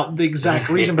spell out the exact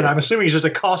reason, but I'm assuming it's just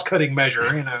a cost cutting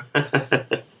measure.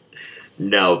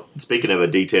 No, speaking of a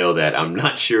detail that I'm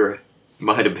not sure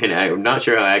might have been, I'm not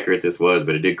sure how accurate this was,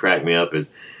 but it did crack me up.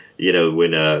 Is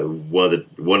when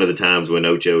one of the times when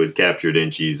Ocho is captured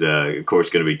and she's of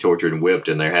course going to be tortured and whipped,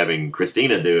 and they're having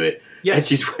Christina do it, and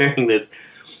she's wearing this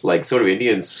like sort of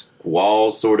Indian squall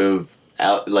sort of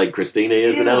out like Christina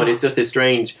is, and it's just this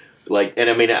strange and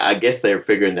I mean I guess they're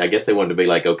figuring, I guess they wanted to be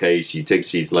like, okay,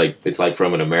 she's like, it's like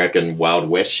from an American Wild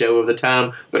West show of the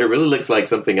time, but it really looks like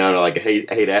something out of like a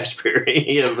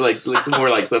Haight-Ashbury, like looks more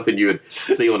like something you would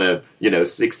see on a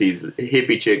 60s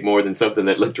hippie chick more than something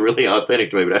that looked really authentic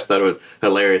to me. But I just thought it was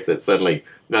hilarious that suddenly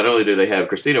not only do they have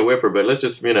Christina whip her, but let's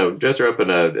just dress her up in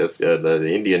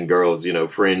the Indian girl's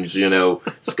fringe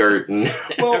skirt and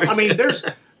well, I mean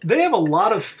they have a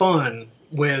lot of fun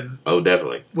with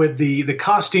definitely with the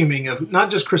costuming of not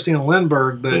just Christina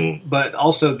Lindbergh but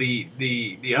also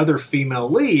the other female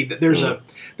lead.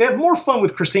 They have more fun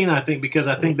with Christina, I think, because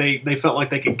I think they felt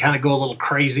like they could kind of go a little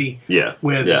crazy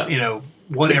with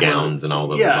whatever the gowns and all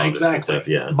the exactly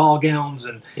stuff, ball gowns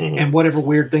and whatever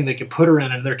weird thing they could put her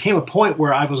in. And there came a point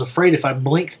where I was afraid if I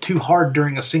blinked too hard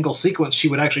during a single sequence, she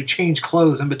would actually change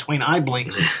clothes in between eye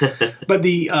blinks. But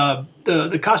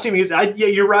the costuming is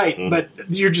you're right, but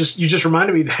you just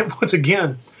reminded me that once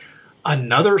again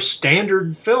another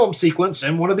standard film sequence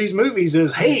in one of these movies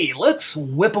is, hey, let's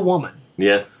whip a woman.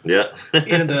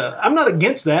 And I'm not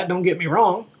against that, don't get me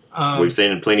wrong. We've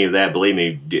seen plenty of that, believe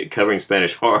me, covering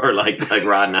Spanish horror like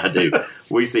Rod and I do.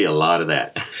 We see a lot of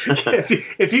that.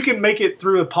 If you can make it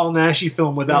through a Paul Naschy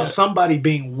film without somebody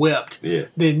being whipped,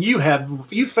 then you've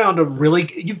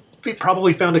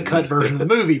probably found a cut version of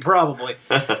the movie, probably.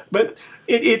 But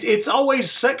it's always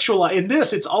sexualized. In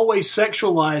this, it's always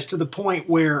sexualized to the point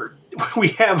where we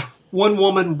have one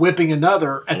woman whipping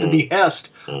another at the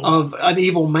behest of an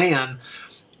evil man.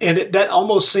 And that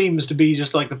almost seems to be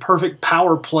just like the perfect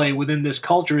power play within this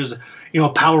culture is, a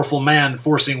powerful man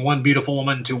forcing one beautiful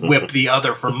woman to whip the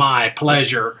other for my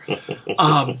pleasure.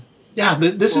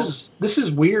 This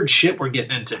is weird shit we're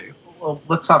getting into. Well,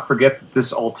 let's not forget that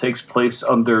this all takes place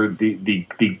under the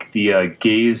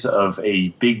gaze of a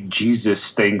big Jesus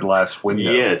stained glass window.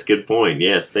 Yes, good point.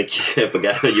 Yes, thank you. I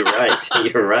forgot. You're right.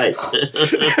 You're right.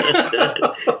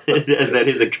 That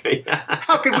is a great.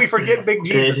 How could we forget Big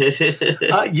Jesus?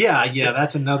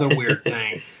 That's another weird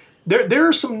thing. There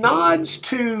are some nods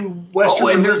to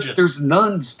Western religion. There's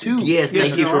nuns too. Yes,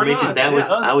 thank you for mentioning that.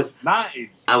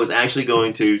 I was actually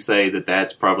going to say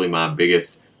that's probably my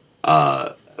biggest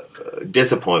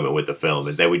disappointment with the film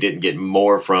is that we didn't get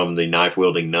more from the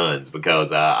knife-wielding nuns,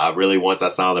 because I really, once I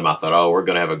saw them, I thought, we're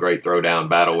going to have a great throwdown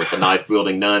battle with the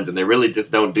knife-wielding nuns, and they really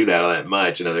just don't do that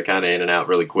much. They're kind of in and out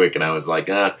really quick, and I was like,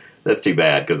 that's too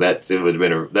bad, because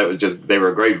they were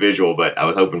a great visual, but I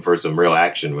was hoping for some real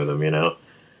action with them,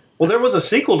 Well, there was a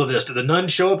sequel to this. Did the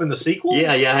nuns show up in the sequel?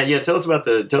 Yeah. Tell us about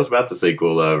the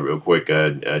sequel real quick,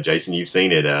 Jason. You've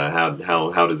seen it. How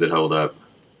does it hold up?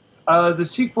 The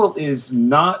sequel is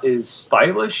not as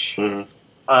stylish,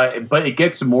 but it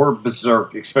gets more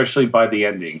berserk, especially by the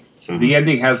ending. The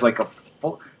ending has like a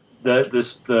full.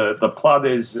 The plot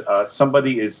is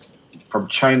somebody is from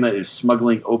China is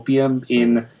smuggling opium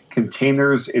in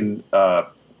containers in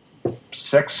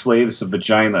sex slaves of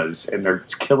vaginas, and they're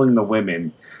killing the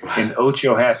women. And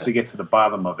Ocho has to get to the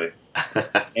bottom of it.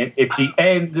 And at the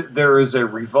end, there is a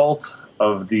revolt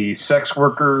of the sex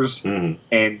workers, and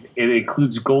it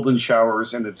includes golden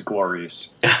showers, and it's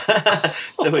glorious.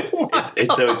 So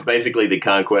it's basically the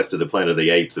conquest of the Planet of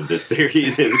the Apes of this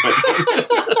series.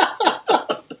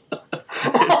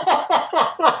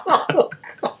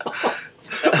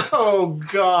 Oh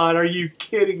God, are you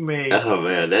kidding me? Oh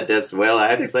man, that's well. I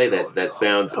have to say that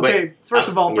sounds okay. Wait, first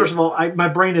of all, my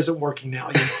brain isn't working now.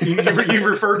 You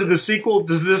referred to the sequel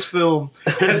to this film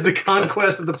as the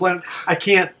Conquest of the Planet. I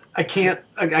can't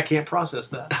process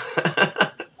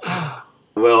that.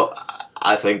 Well,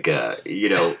 I think I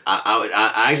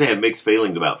actually had mixed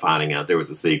feelings about finding out there was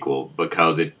a sequel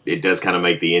because it does kind of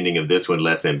make the ending of this one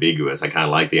less ambiguous. I kind of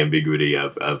like the ambiguity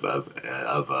of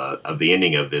the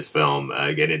ending of this film.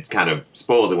 Again, it kind of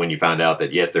spoils it when you find out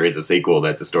that yes, there is a sequel,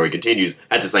 that the story continues.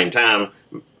 At the same time,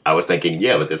 I was thinking,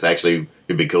 yeah, but this actually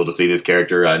it'd be cool to see this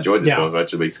character. I enjoyed this film.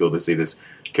 It'd be cool to see this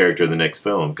character in the next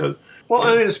film because. Well,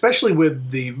 I mean, especially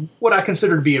with what I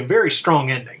consider to be a very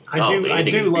strong ending. I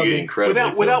do love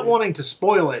it without wanting to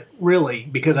spoil it, really,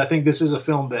 because I think this is a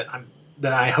film that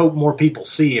I hope more people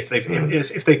see if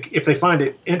they find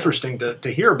it interesting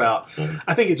to hear about. Mm-hmm.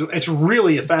 I think it's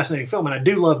really a fascinating film, and I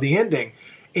do love the ending.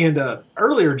 And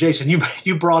earlier, Jason,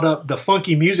 you brought up the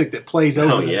funky music that plays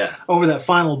over that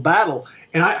final battle.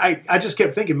 And I just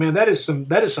kept thinking, man, that is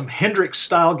some Hendrix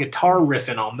style guitar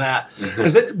riffing on that,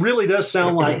 because it really does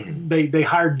sound like they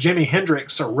hired Jimi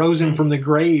Hendrix or rose him from the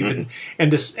grave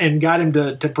and got him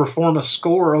to perform a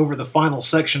score over the final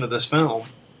section of this film.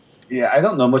 Yeah, I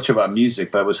don't know much about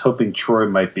music, but I was hoping Troy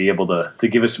might be able to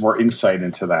give us more insight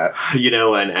into that.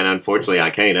 And unfortunately I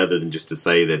can't, other than just to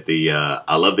say that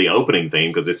I love the opening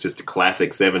theme because it's just a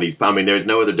classic 70s. I mean, there's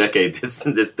no other decade this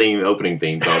opening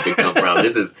theme song could come from.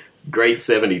 This is great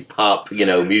 70s pop,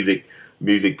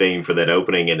 music theme for that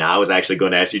opening. And I was actually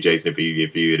going to ask you, Jason, if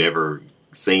you had ever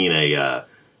seen a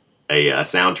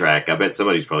soundtrack. I bet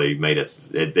somebody's probably made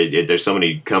there's so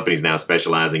many companies now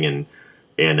specializing in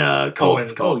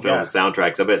cult film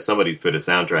soundtracks. I bet somebody's put a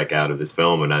soundtrack out of this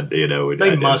film, and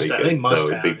they must have.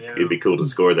 It'd be cool to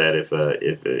score that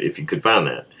if you could find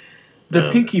that.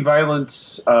 The Pinky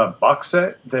Violence box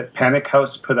set that Panic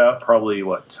House put out probably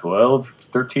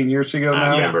 13 years ago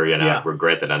now. I remember, I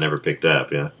regret that I never picked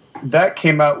up. Yeah, that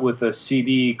came out with a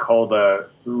CD called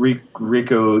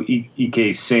Riko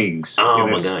Ike Sings. Oh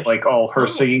my gosh! Like all her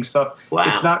singing stuff. Wow.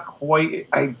 It's not quite.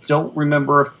 I don't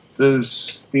remember if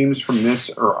those themes from this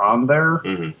are on there.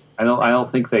 Mm-hmm. I don't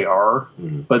think they are.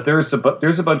 Mm-hmm. But there's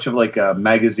a bunch of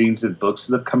magazines and books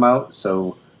that have come out.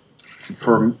 So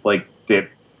they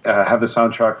have the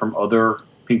soundtrack from other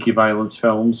Pinky Violence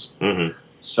films. Mm-hmm.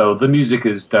 So the music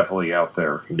is definitely out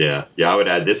there. Yeah. I would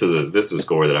add this is a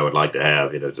score that I would like to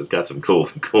have. It's got some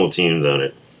cool tunes on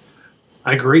it.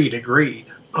 Agreed.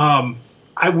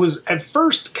 I was at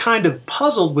first kind of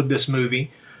puzzled with this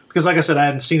movie because, like I said, I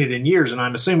hadn't seen it in years, and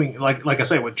I'm assuming, like I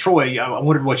say with Troy, I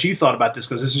wondered what you thought about this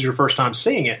because this is your first time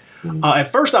seeing it. Mm-hmm.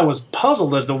 At first, I was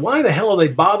puzzled as to why the hell are they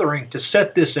bothering to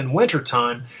set this in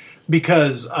wintertime.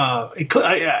 Because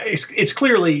it's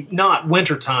clearly not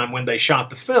wintertime when they shot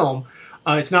the film.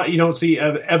 It's not. You don't see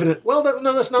evident. Well,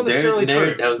 no, that's not necessarily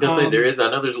true. I was going to say there is. I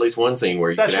know there's at least one scene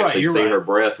where you can actually see her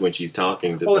breath when she's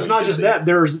talking. Well, it's not just that.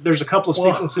 There's a couple of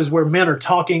sequences where men are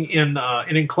talking in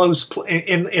enclosed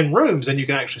in rooms, and you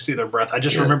can actually see their breath. I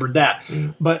just remembered that.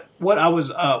 Mm. But what I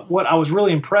was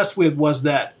really impressed with was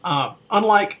that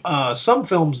unlike some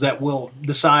films that will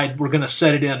decide we're going to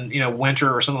set it in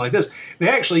winter or something like this, they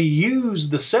actually use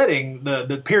the setting,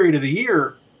 the period of the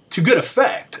year, to good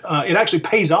effect. It actually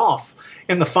pays off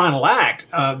in the final act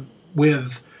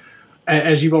with,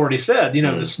 as you've already said,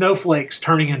 the snowflakes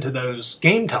turning into those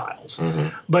game tiles.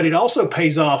 Mm-hmm. But it also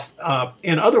pays off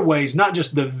in other ways, not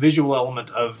just the visual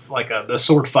element of the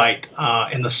sword fight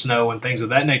in the snow and things of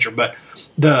that nature, but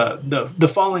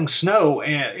the falling snow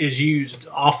is used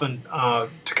often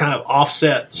to kind of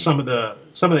offset some of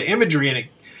the imagery in it.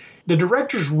 The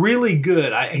director's really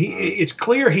good. It's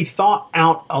clear he thought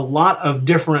out a lot of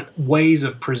different ways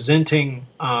of presenting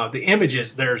the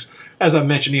images. There's, as I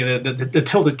mentioned, the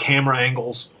tilted camera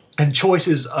angles and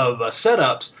choices of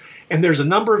setups. And there's a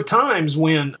number of times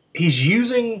when he's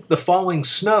using the falling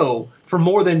snow for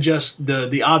more than just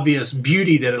the obvious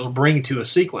beauty that it'll bring to a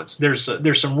sequence.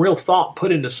 There's some real thought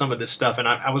put into some of this stuff, and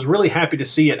I was really happy to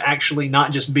see it actually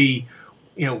not just be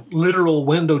literal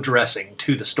window dressing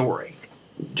to the story.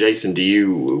 Jason,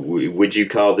 would you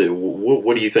call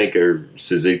what do you think are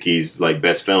Suzuki's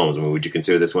best films? I mean, would you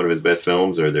consider this one of his best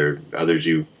films, or are there others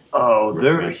you? Oh,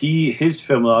 his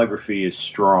filmography is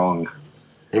strong.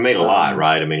 He made a lot,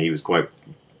 right? I mean, he was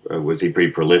was he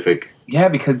pretty prolific? Yeah,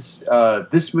 because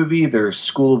this movie, there's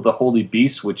School of the Holy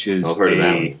Beast, which is a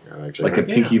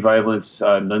Pinky Violence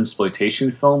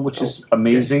nunsploitation film, which is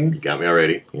amazing. Okay. You got me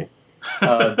already. Yeah.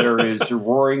 There is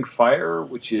Roaring Fire,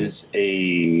 which is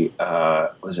a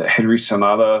Henry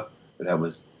Sonata that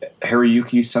was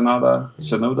Hiroyuki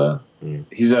Sonoda. Mm.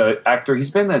 He's an actor.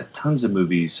 He's been in tons of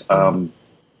movies.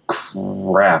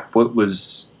 Crap. What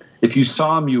was... If you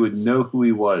saw him, you would know who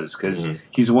he was, because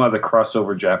he's one of the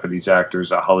crossover Japanese actors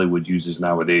that Hollywood uses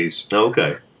nowadays.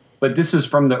 Okay. But this is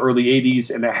from the early 80s,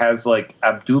 and it has, like,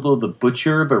 Abdullah the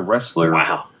Butcher, the wrestler.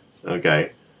 Wow.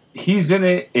 Okay. He's in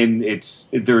it, and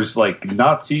there's, like,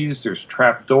 Nazis, there's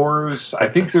trapdoors. I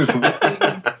think there's...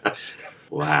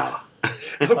 Wow.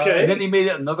 Okay. And then he made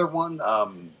another one,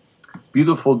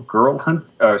 Beautiful Girl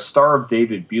Hunt... Star of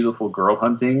David, Beautiful Girl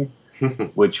Hunting,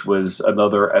 which was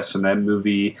another S&M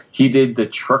movie. He did the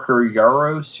Trucker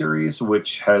Yarrow series,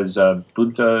 which has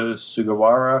Bunta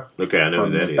Sugawara. Okay, I know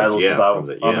who that is. Battles Yeah, About from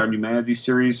the Honor Humanity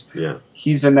series. Yeah.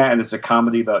 He's in that, and it's a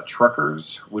comedy about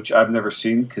truckers, which I've never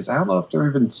seen, because I don't know if they're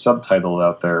even subtitled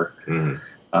out there. Mm.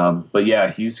 But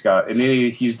yeah, he's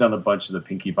done a bunch of the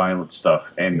Pinky Violence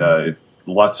stuff, and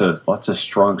lots of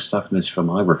strong stuff in his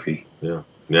filmography. Yeah.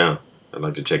 Yeah. I'd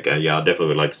like to check out. Yeah, I definitely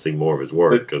would like to see more of his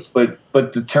work. But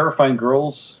the Terrifying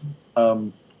Girls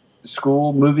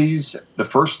school movies, the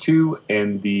first two,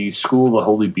 and the School of the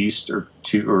Holy Beast are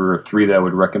two or three that I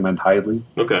would recommend highly.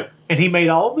 Okay. And he made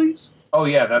all of these? Oh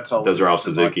yeah, that's all. Those are all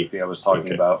Suzuki. I was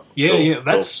talking about. Yeah, cool.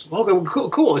 That's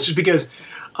cool. It's just because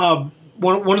one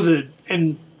of the,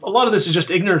 and a lot of this is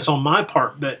just ignorance on my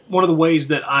part, but one of the ways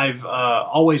that I've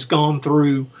always gone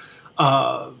through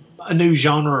a new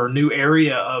genre or new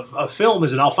area of film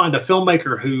is that I'll find a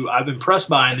filmmaker who I'm impressed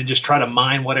by and then just try to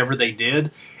mine whatever they did.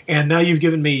 And now you've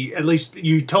given me, at least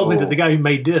you told me that the guy who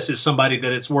made this is somebody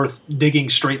that it's worth digging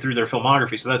straight through their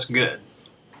filmography. So that's good.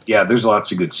 Yeah, there's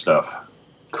lots of good stuff.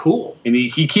 Cool. And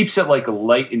he keeps it like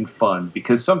light and fun,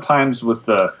 because sometimes with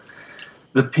the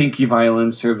Pinky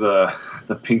Violence or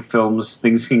the pink films,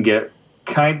 things can get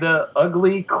kind of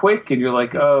ugly quick, and you're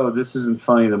like, oh, this isn't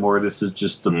funny anymore, this is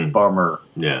just a bummer.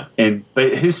 Yeah.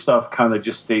 But his stuff kind of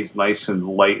just stays nice and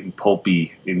light and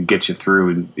pulpy and gets you through,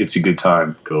 and it's a good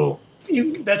time. Cool.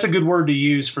 That's a good word to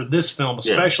use for this film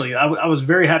especially. Yeah. I was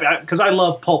very happy because I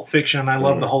love Pulp Fiction, and I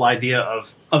love the whole idea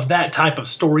of that type of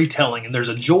storytelling, and there's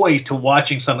a joy to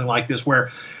watching something like this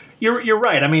where you're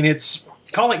right. I mean, it's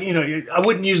calling, I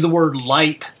wouldn't use the word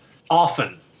light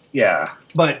often. Yeah.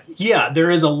 But yeah,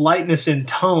 there is a lightness in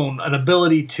tone, an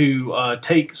ability to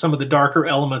take some of the darker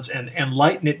elements and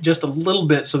lighten it just a little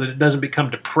bit so that it doesn't become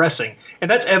depressing.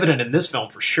 And that's evident in this film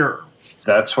for sure.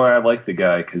 That's why I like the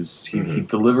guy, because he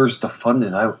delivers the fun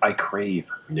that I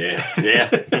crave. Yeah, yeah.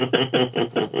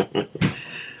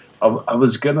 I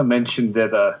was going to mention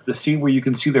that the scene where you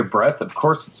can see their breath, of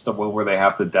course, it's the one where they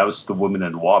have to douse the woman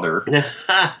in water.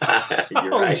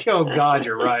 You're right. Oh, God,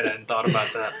 you're right. I hadn't thought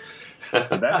about that.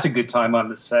 That's a good time on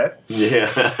the set. Yeah.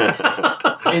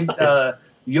 And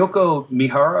Yoko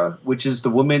Mihara, which is the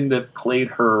woman that played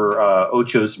her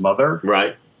Ocho's mother.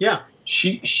 Right. Yeah.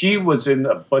 She was in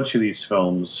a bunch of these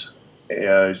films,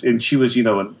 and she was, she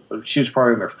was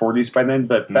probably in her 40s by then.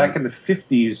 But back in the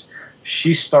 50s,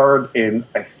 she starred in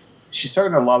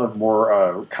a lot of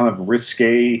more kind of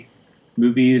risque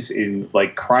movies, in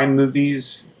like crime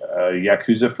movies,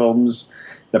 Yakuza films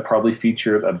that probably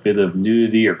featured a bit of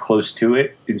nudity or close to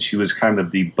it. And she was kind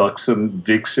of the buxom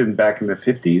vixen back in the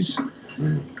 50s.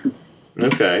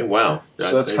 Okay, wow.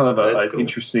 So that's kind of an cool.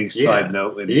 Interesting side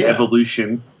note in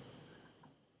evolution.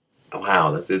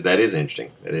 Wow, that is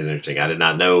interesting. That is interesting. I did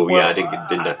not know. Well, I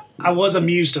didn't. I was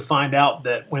amused to find out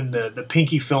that when the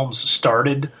Pinky films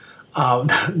started,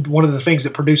 one of the things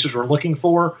that producers were looking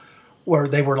for, where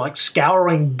they were like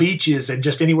scouring beaches and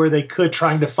just anywhere they could,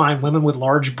 trying to find women with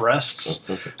large breasts,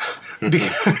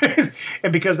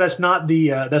 because that's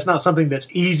not something that's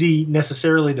easy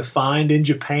necessarily to find in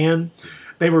Japan.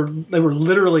 They were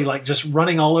literally like just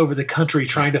running all over the country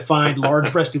trying to find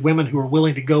large-breasted women who were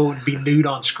willing to go and be nude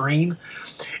on screen.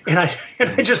 And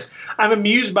I'm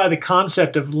amused by the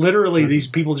concept of literally these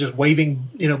people just waving,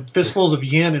 fistfuls of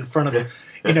yen in front of,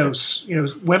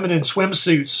 women in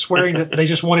swimsuits, swearing that they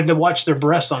just wanted to watch their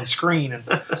breasts on screen. And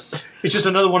it's just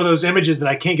another one of those images that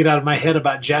I can't get out of my head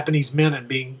about Japanese men and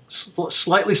being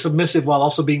slightly submissive while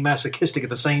also being masochistic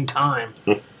at the same time.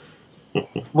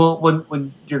 Well,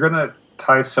 when you're gonna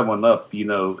tie someone up,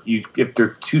 if they're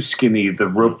too skinny, the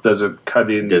rope doesn't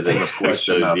cut in. Doesn't squish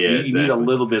those. Yeah, you exactly. need a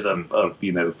little bit of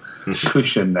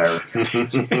cushion there.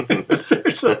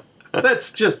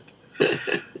 That's just.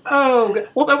 Oh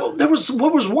well, there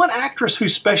was one actress who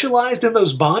specialized in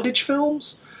those bondage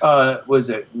films. Was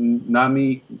it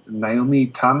Naomi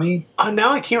Tami?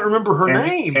 Now I can't remember her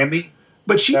name. Tammy.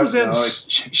 But she was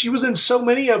in so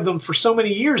many of them for so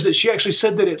many years that she actually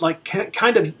said that it like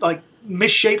kind of like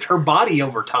misshaped her body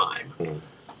over time.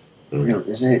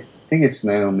 Is it? I think it's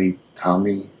Naomi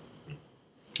Tami.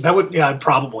 That would, yeah,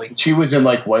 probably. She was in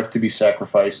like Wife to be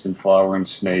Sacrificed and Flower and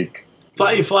Snake.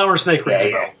 Flower and Snake rings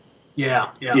a bell.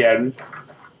 Yeah.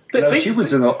 No, she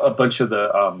was in a bunch of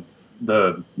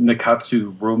the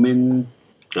Nikatsu Roman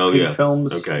pink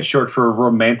films. Okay. Short for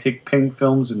romantic pink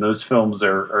films, and those films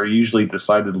are usually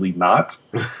decidedly not.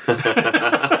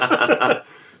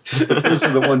 Those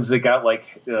are the ones that got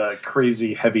like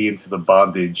crazy heavy into the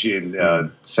bondage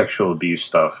and sexual abuse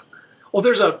stuff. Well,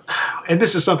 and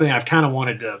this is something I kind of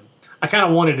wanted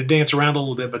to dance around a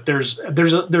little bit, but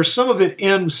there's some of it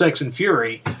in Sex and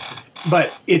Fury,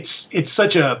 but it's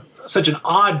such an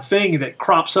odd thing that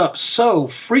crops up so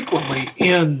frequently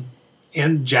in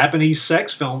Japanese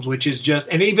sex films, which is just,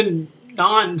 and even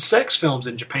non-sex films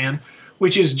in Japan,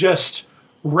 which is just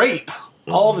rape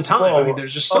all the time. I mean,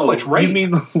 there's just so much rape. You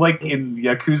mean like in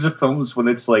Yakuza films when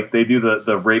it's like they do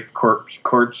the rape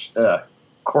courtship?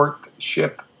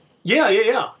 Yeah,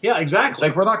 exactly. It's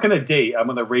like, we're not going to date. I'm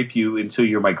going to rape you until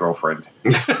you're my girlfriend.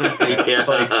 It's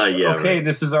like, okay,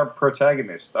 this is our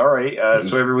protagonist. All right,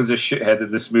 so everyone's a shithead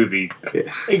in this movie.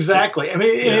 Exactly. I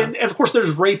mean, and of course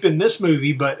there's rape in this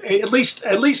movie, but at least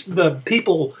the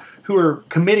people who are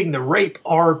committing the rape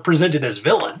are presented as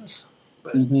villains.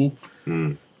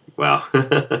 Wow.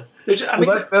 That's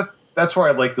why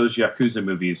I like those Yakuza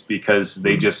movies, because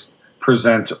they just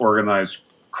present organized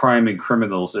crime and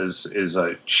criminals as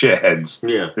shitheads.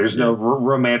 Yeah, there's no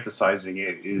romanticizing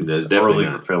it as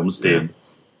earlier films did.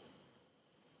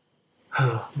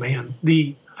 Oh man,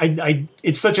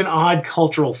 it's such an odd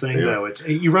cultural thing though. It's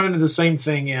you run into the same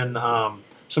thing in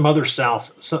some other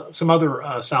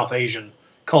South Asian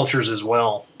cultures as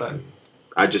well. But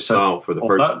I just saw for the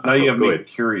first. Now you have me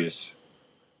curious.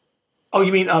 Oh,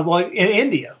 you mean like in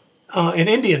India? In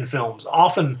Indian films,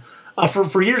 often.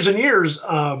 For years and years,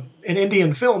 an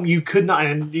Indian film, you could not,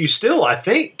 and you still, I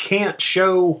think, can't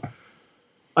show.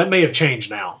 It may have changed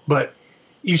now, but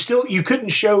you couldn't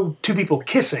show two people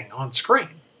kissing on screen.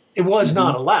 It was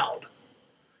not allowed.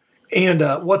 And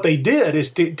what they did is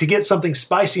to get something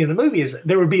spicy in the movie is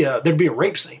there'd be a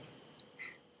rape scene.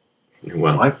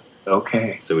 Well, what?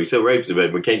 Okay. So we show rapes,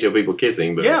 but we can't show people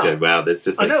kissing. But wow, that's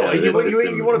just. I know. You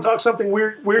want to talk something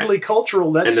weirdly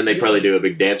cultural? And then they probably do a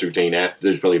big dance routine after.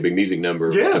 There's probably a big music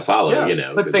number to follow. Yes. You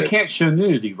know, but they can't show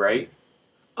nudity, right?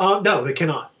 No, they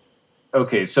cannot.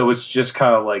 Okay, so it's just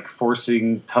kind of like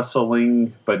forcing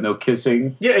tussling, but no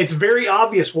kissing. Yeah, it's very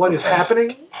obvious what is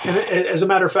happening. And as a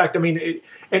matter of fact, I mean,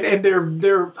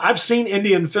 I've seen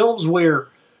Indian films where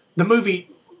the movie.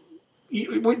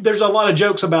 There's a lot of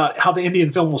jokes about how the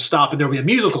Indian film will stop and there'll be a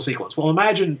musical sequence. Well,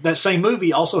 imagine that same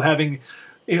movie also having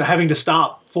to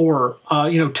stop for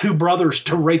two brothers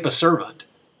to rape a servant,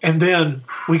 and then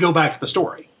we go back to the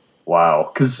story.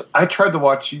 Wow, because I tried to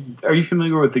watch. Are you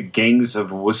familiar with the Gangs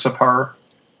of Wasseypur?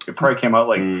 It probably came out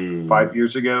like 5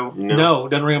 years ago. No,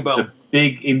 doesn't ring a bell. It's a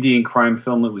big Indian crime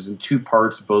film. It was in 2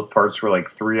 parts. Both parts were like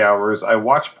 3 hours. I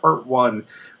watched part 1.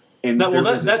 And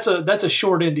that's a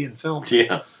short Indian film.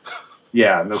 Yeah.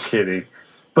 Yeah, no kidding.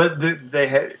 But it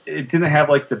didn't have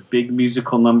like the big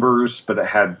musical numbers, but it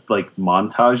had like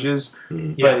montages.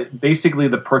 But basically,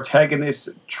 the protagonist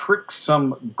tricks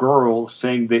some girl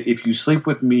saying that if you sleep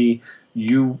with me,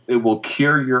 it will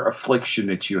cure your affliction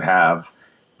that you have.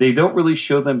 They don't really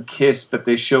show them kiss, but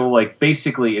they show like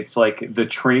basically it's like the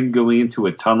train going into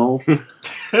a tunnel,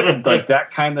 like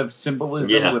that kind of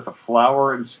symbolism with a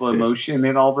flower in slow motion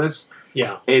and all this.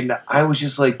 Yeah. And I was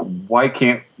just like, why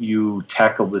can't you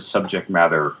tackle this subject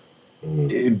matter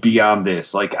beyond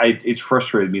this? Like, it's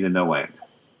frustrated me to no end.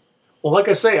 Well, like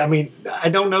I say, I mean, I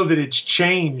don't know that it's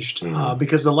changed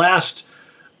because the last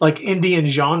like Indian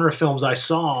genre films I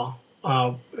saw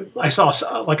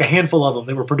like a handful of them.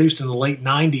 They were produced in the late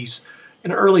 90s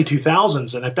and early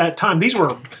 2000s. And at that time, these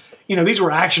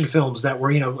were action films that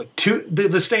were, like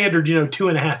the standard,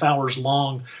 2.5 hours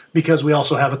long, because we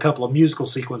also have a couple of musical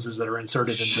sequences that are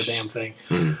inserted into the damn thing.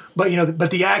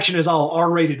 But the action is all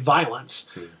R-rated violence.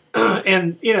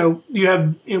 And, you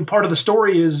have, part of the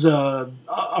story is a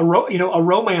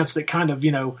romance that kind of,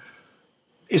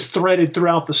 is threaded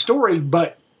throughout the story,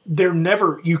 but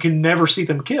you can never see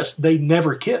them kiss. They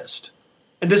never kissed.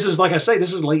 And this is, like I say,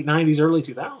 this is late 90s, early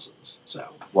 2000s. So.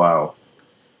 Wow.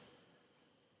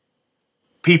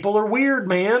 People are weird,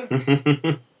 man.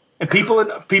 And people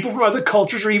from other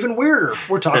cultures are even weirder.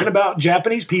 We're talking about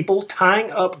Japanese people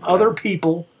tying up other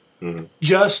people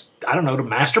just, I don't know, to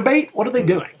masturbate? What are they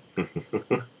doing?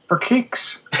 For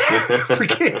kicks. For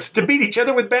kicks. To beat each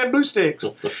other with bamboo sticks.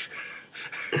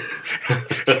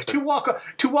 to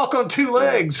walk on 2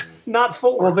 legs, not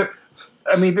 4. Well,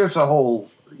 there's a whole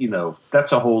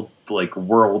that's a whole like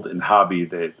world and hobby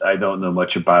that I don't know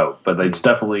much about, but it's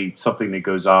definitely something that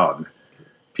goes on.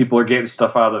 People are getting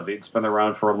stuff out of it. It's been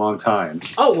around for a long time.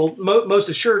 Oh well, most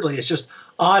assuredly, it's just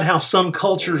odd how some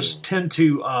cultures tend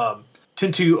to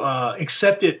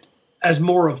accept it as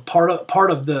more of part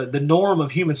of the norm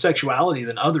of human sexuality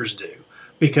than others do,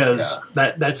 because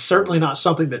that's certainly not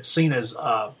something that's seen as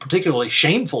particularly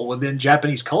shameful within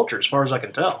Japanese culture, as far as I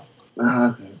can tell.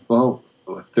 Well,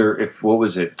 if what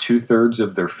was it, 2/3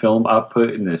 of their film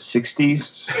output in the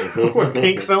 60s were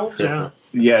pink films, yeah.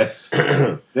 Yes,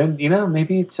 then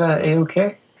maybe it's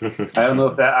A-okay. I don't know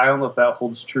if that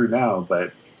holds true now,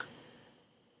 but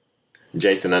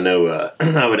Jason, I know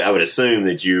I would assume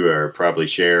that you probably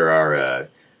share our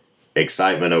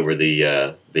excitement over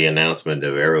the announcement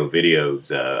of Arrow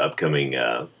Video's upcoming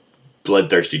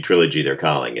Bloodthirsty trilogy. They're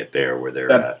calling it there, where they're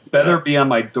that better be on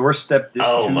my doorstep. This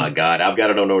oh Tuesday. My God, I've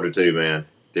got it on order too, man.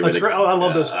 That's great. Oh, I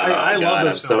love those. I love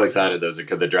those. I'm so excited. Those are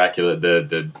the Dracula,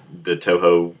 the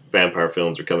Toho vampire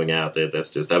films are coming out.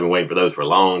 That's just I've been waiting for those for a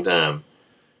long time.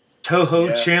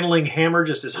 Toho channeling Hammer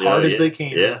just as hard as they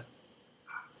can. Yeah.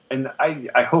 And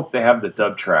I hope they have the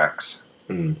dub tracks.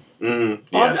 Yeah. Well,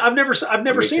 I've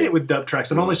never seen it with dub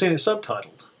tracks. I've only seen it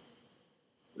subtitled.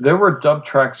 There were dub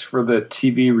tracks for the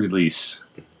TV release.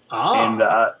 And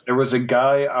there was a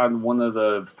guy on one of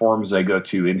the forums I go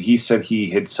to, and he said he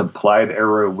had supplied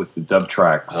Arrow with the dub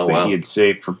tracks that he had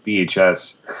saved for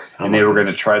VHS, and they were going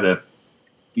to try to,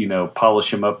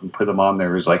 polish them up and put them on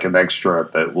there as like an extra.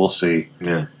 But we'll see.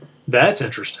 Yeah, that's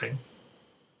interesting.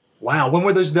 Wow, when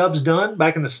were those dubs done?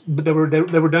 Back in they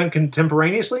were done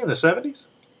contemporaneously in the 70s.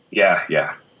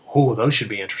 Yeah. Oh, those should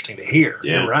be interesting to hear.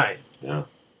 Yeah. You're right. Yeah.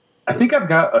 I think I've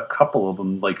got a couple of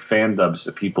them, like fan dubs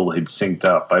that people had synced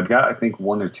up. I've got, I think,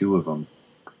 one or two of them.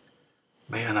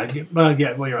 Man, you're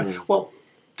right. Well,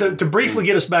 to briefly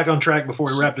get us back on track before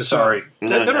we wrap this up.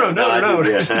 No.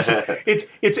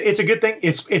 It's a good thing.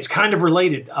 It's kind of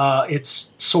related.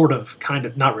 It's sort of, kind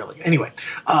of, not really. Anyway,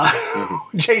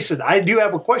 Jason, I do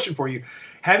have a question for you.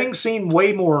 Having seen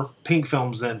way more Pink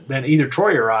films than either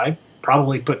Troy or I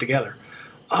probably put together,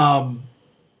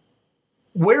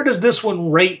 where does this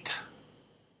one rate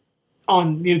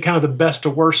on kind of the best to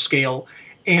worst scale?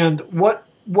 And what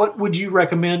would you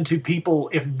recommend to people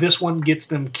if this one gets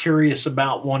them curious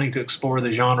about wanting to explore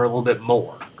the genre a little bit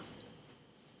more?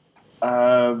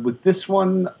 With this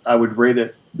one, I would rate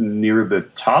it near the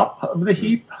top of the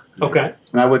heap. Okay.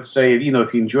 And I would say, if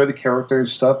you enjoy the character and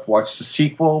stuff, watch the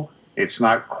sequel. It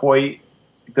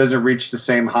doesn't reach the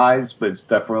same highs, but it's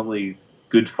definitely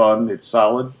good fun. It's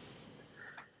solid.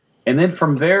 And then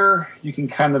from there, you can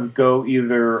kind of go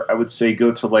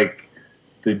go to like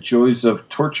The Joys of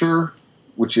Torture,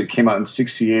 which it came out in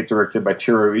 1968, directed by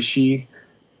Taro Ishii.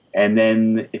 And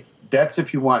then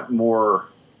if you want more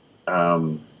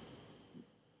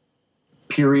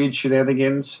period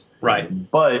shenanigans.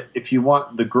 Right. But if you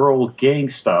want the girl gang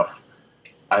stuff,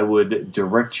 I would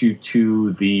direct you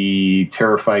to the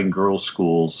Terrifying Girls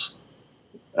Schools,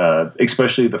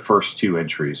 especially the first two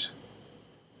entries.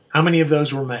 How many of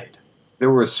those were made?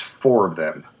 There was 4 of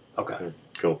them. Okay.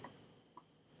 Cool.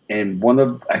 And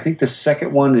I think the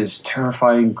second one is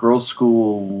Terrifying Girls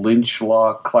School Lynch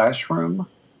Law Classroom.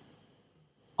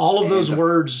 All of those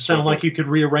words sound like you could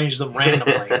rearrange them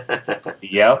randomly.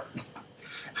 Yep.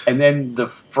 And then the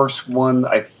first one,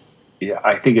 I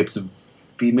think it's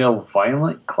Female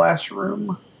Violent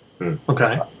Classroom.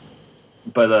 Okay.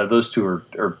 But those two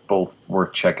are both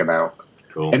worth checking out.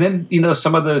 Cool. And then,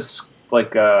 some of those,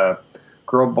 like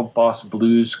Girl Boss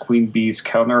Blues, Queen Bee's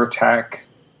Counterattack.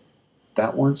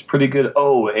 That one's pretty good.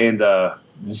 Oh, and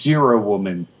Zero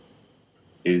Woman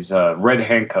is Red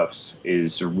Handcuffs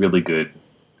is really good.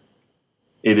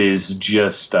 It is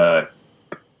just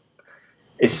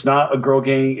it's not a girl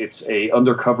gang. It's a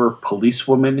undercover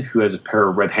policewoman who has a pair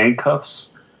of red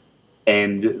handcuffs,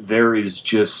 and there is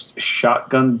just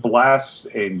shotgun blasts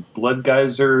and blood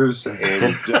geysers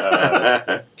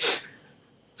and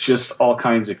just all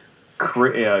kinds of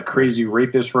crazy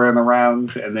rapists running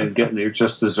around, and then getting their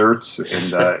just desserts,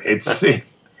 and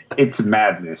it's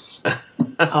madness.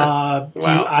 Wow.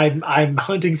 I'm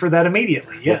hunting for that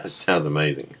immediately. Yes, that sounds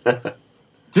amazing.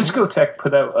 Discotheque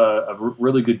put out a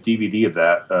really good DVD of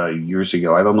that years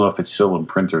ago. I don't know if it's still in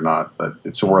print or not, but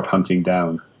it's worth hunting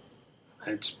down.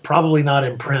 It's probably not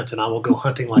in print, and I will go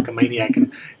hunting like a maniac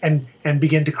and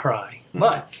begin to cry.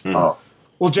 But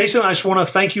well, Jason, I just want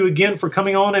to thank you again for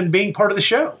coming on and being part of the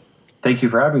show. Thank you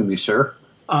for having me, sir.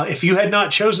 If you had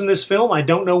not chosen this film, I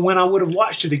don't know when I would have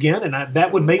watched it again, and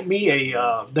that would make me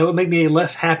a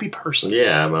less happy person.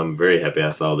 Yeah, I'm very happy I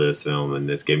saw this film, and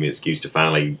this gave me an excuse to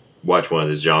finally watch one of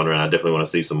this genre, and I definitely want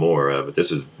to see some more. But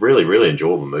this was really, really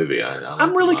enjoyable movie.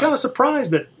 I'm really kind of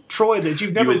surprised that Troy, that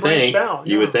you've never branched out.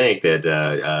 You would think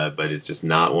that, but it's just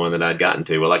not one that I'd gotten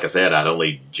to. Well, like I said, I'd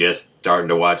only just starting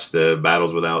to watch the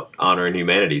Battles Without Honor and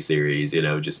Humanity series.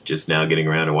 Just now getting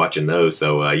around to watching those.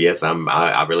 So yes,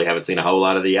 I really haven't seen a whole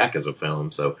lot of the Yakuza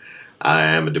films. So I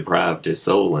am a deprived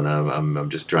soul, and I'm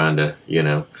just trying to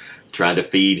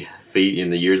feed in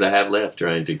the years I have left,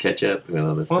 trying to catch up.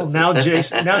 Now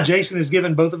Jason has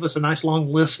given both of us a nice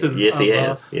long list of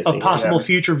possible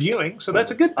future viewing, so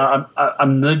that's a good thing.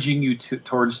 I'm nudging you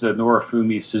towards the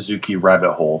Norifumi Suzuki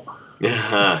rabbit hole.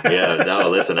 Yeah, no,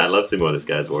 listen, I'd love to see more of this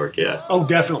guy's work, yeah. Oh,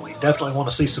 definitely want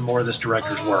to see some more of this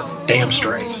director's work. Damn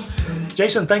straight.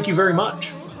 Jason, thank you very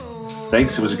much.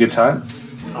 Thanks, it was a good time.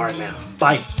 All right, man.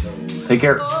 Bye. Take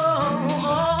care.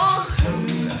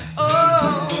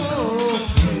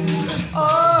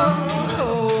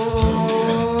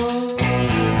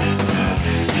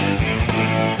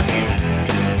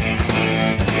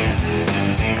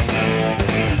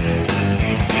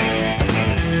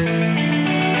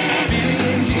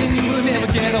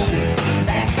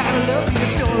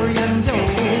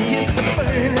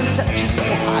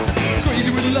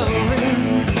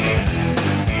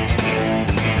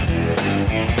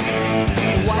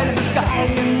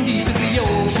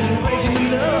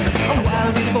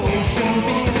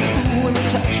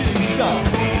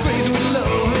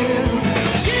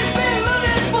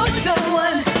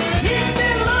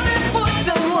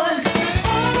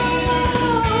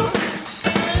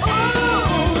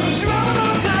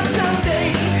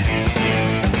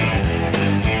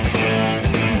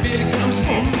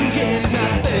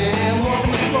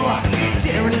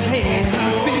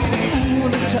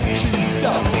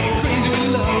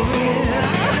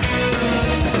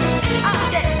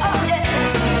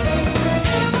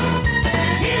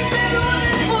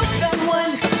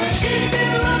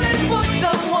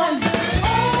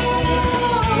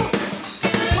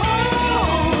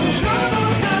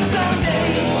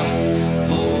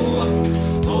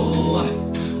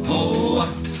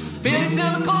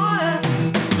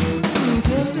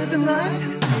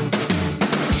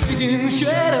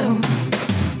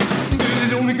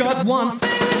 One thing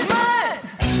is mine.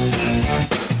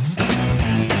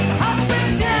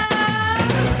 Heartbreak time.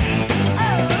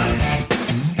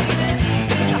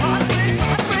 It's heartbreak,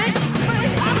 heartbreak,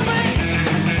 heartbreak, heartbreak.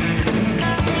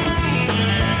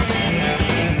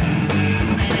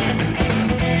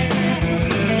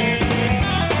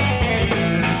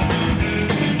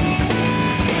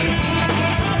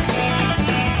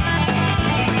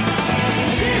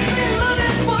 She's been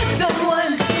looking for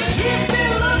someone. He's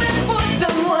been looking for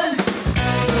someone.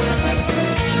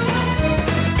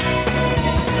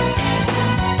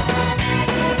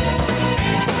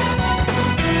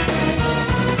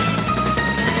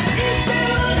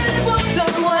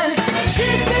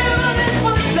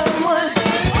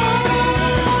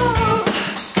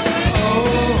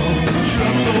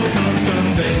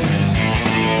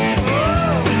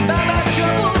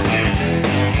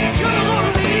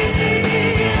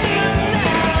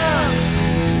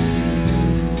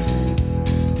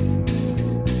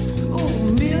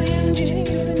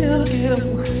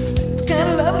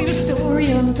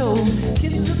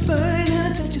 Kisses a burn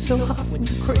and a touch you so hot when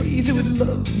you're crazy with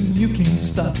love, you can't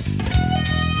stop.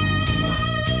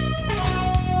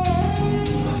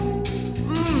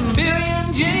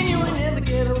 Billion genuine, never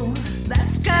get old.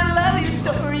 That's kind of love, your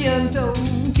story untold.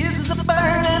 Kisses a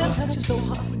burn and a touch you so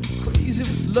hot when you're crazy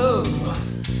with love,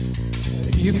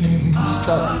 you can't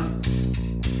stop.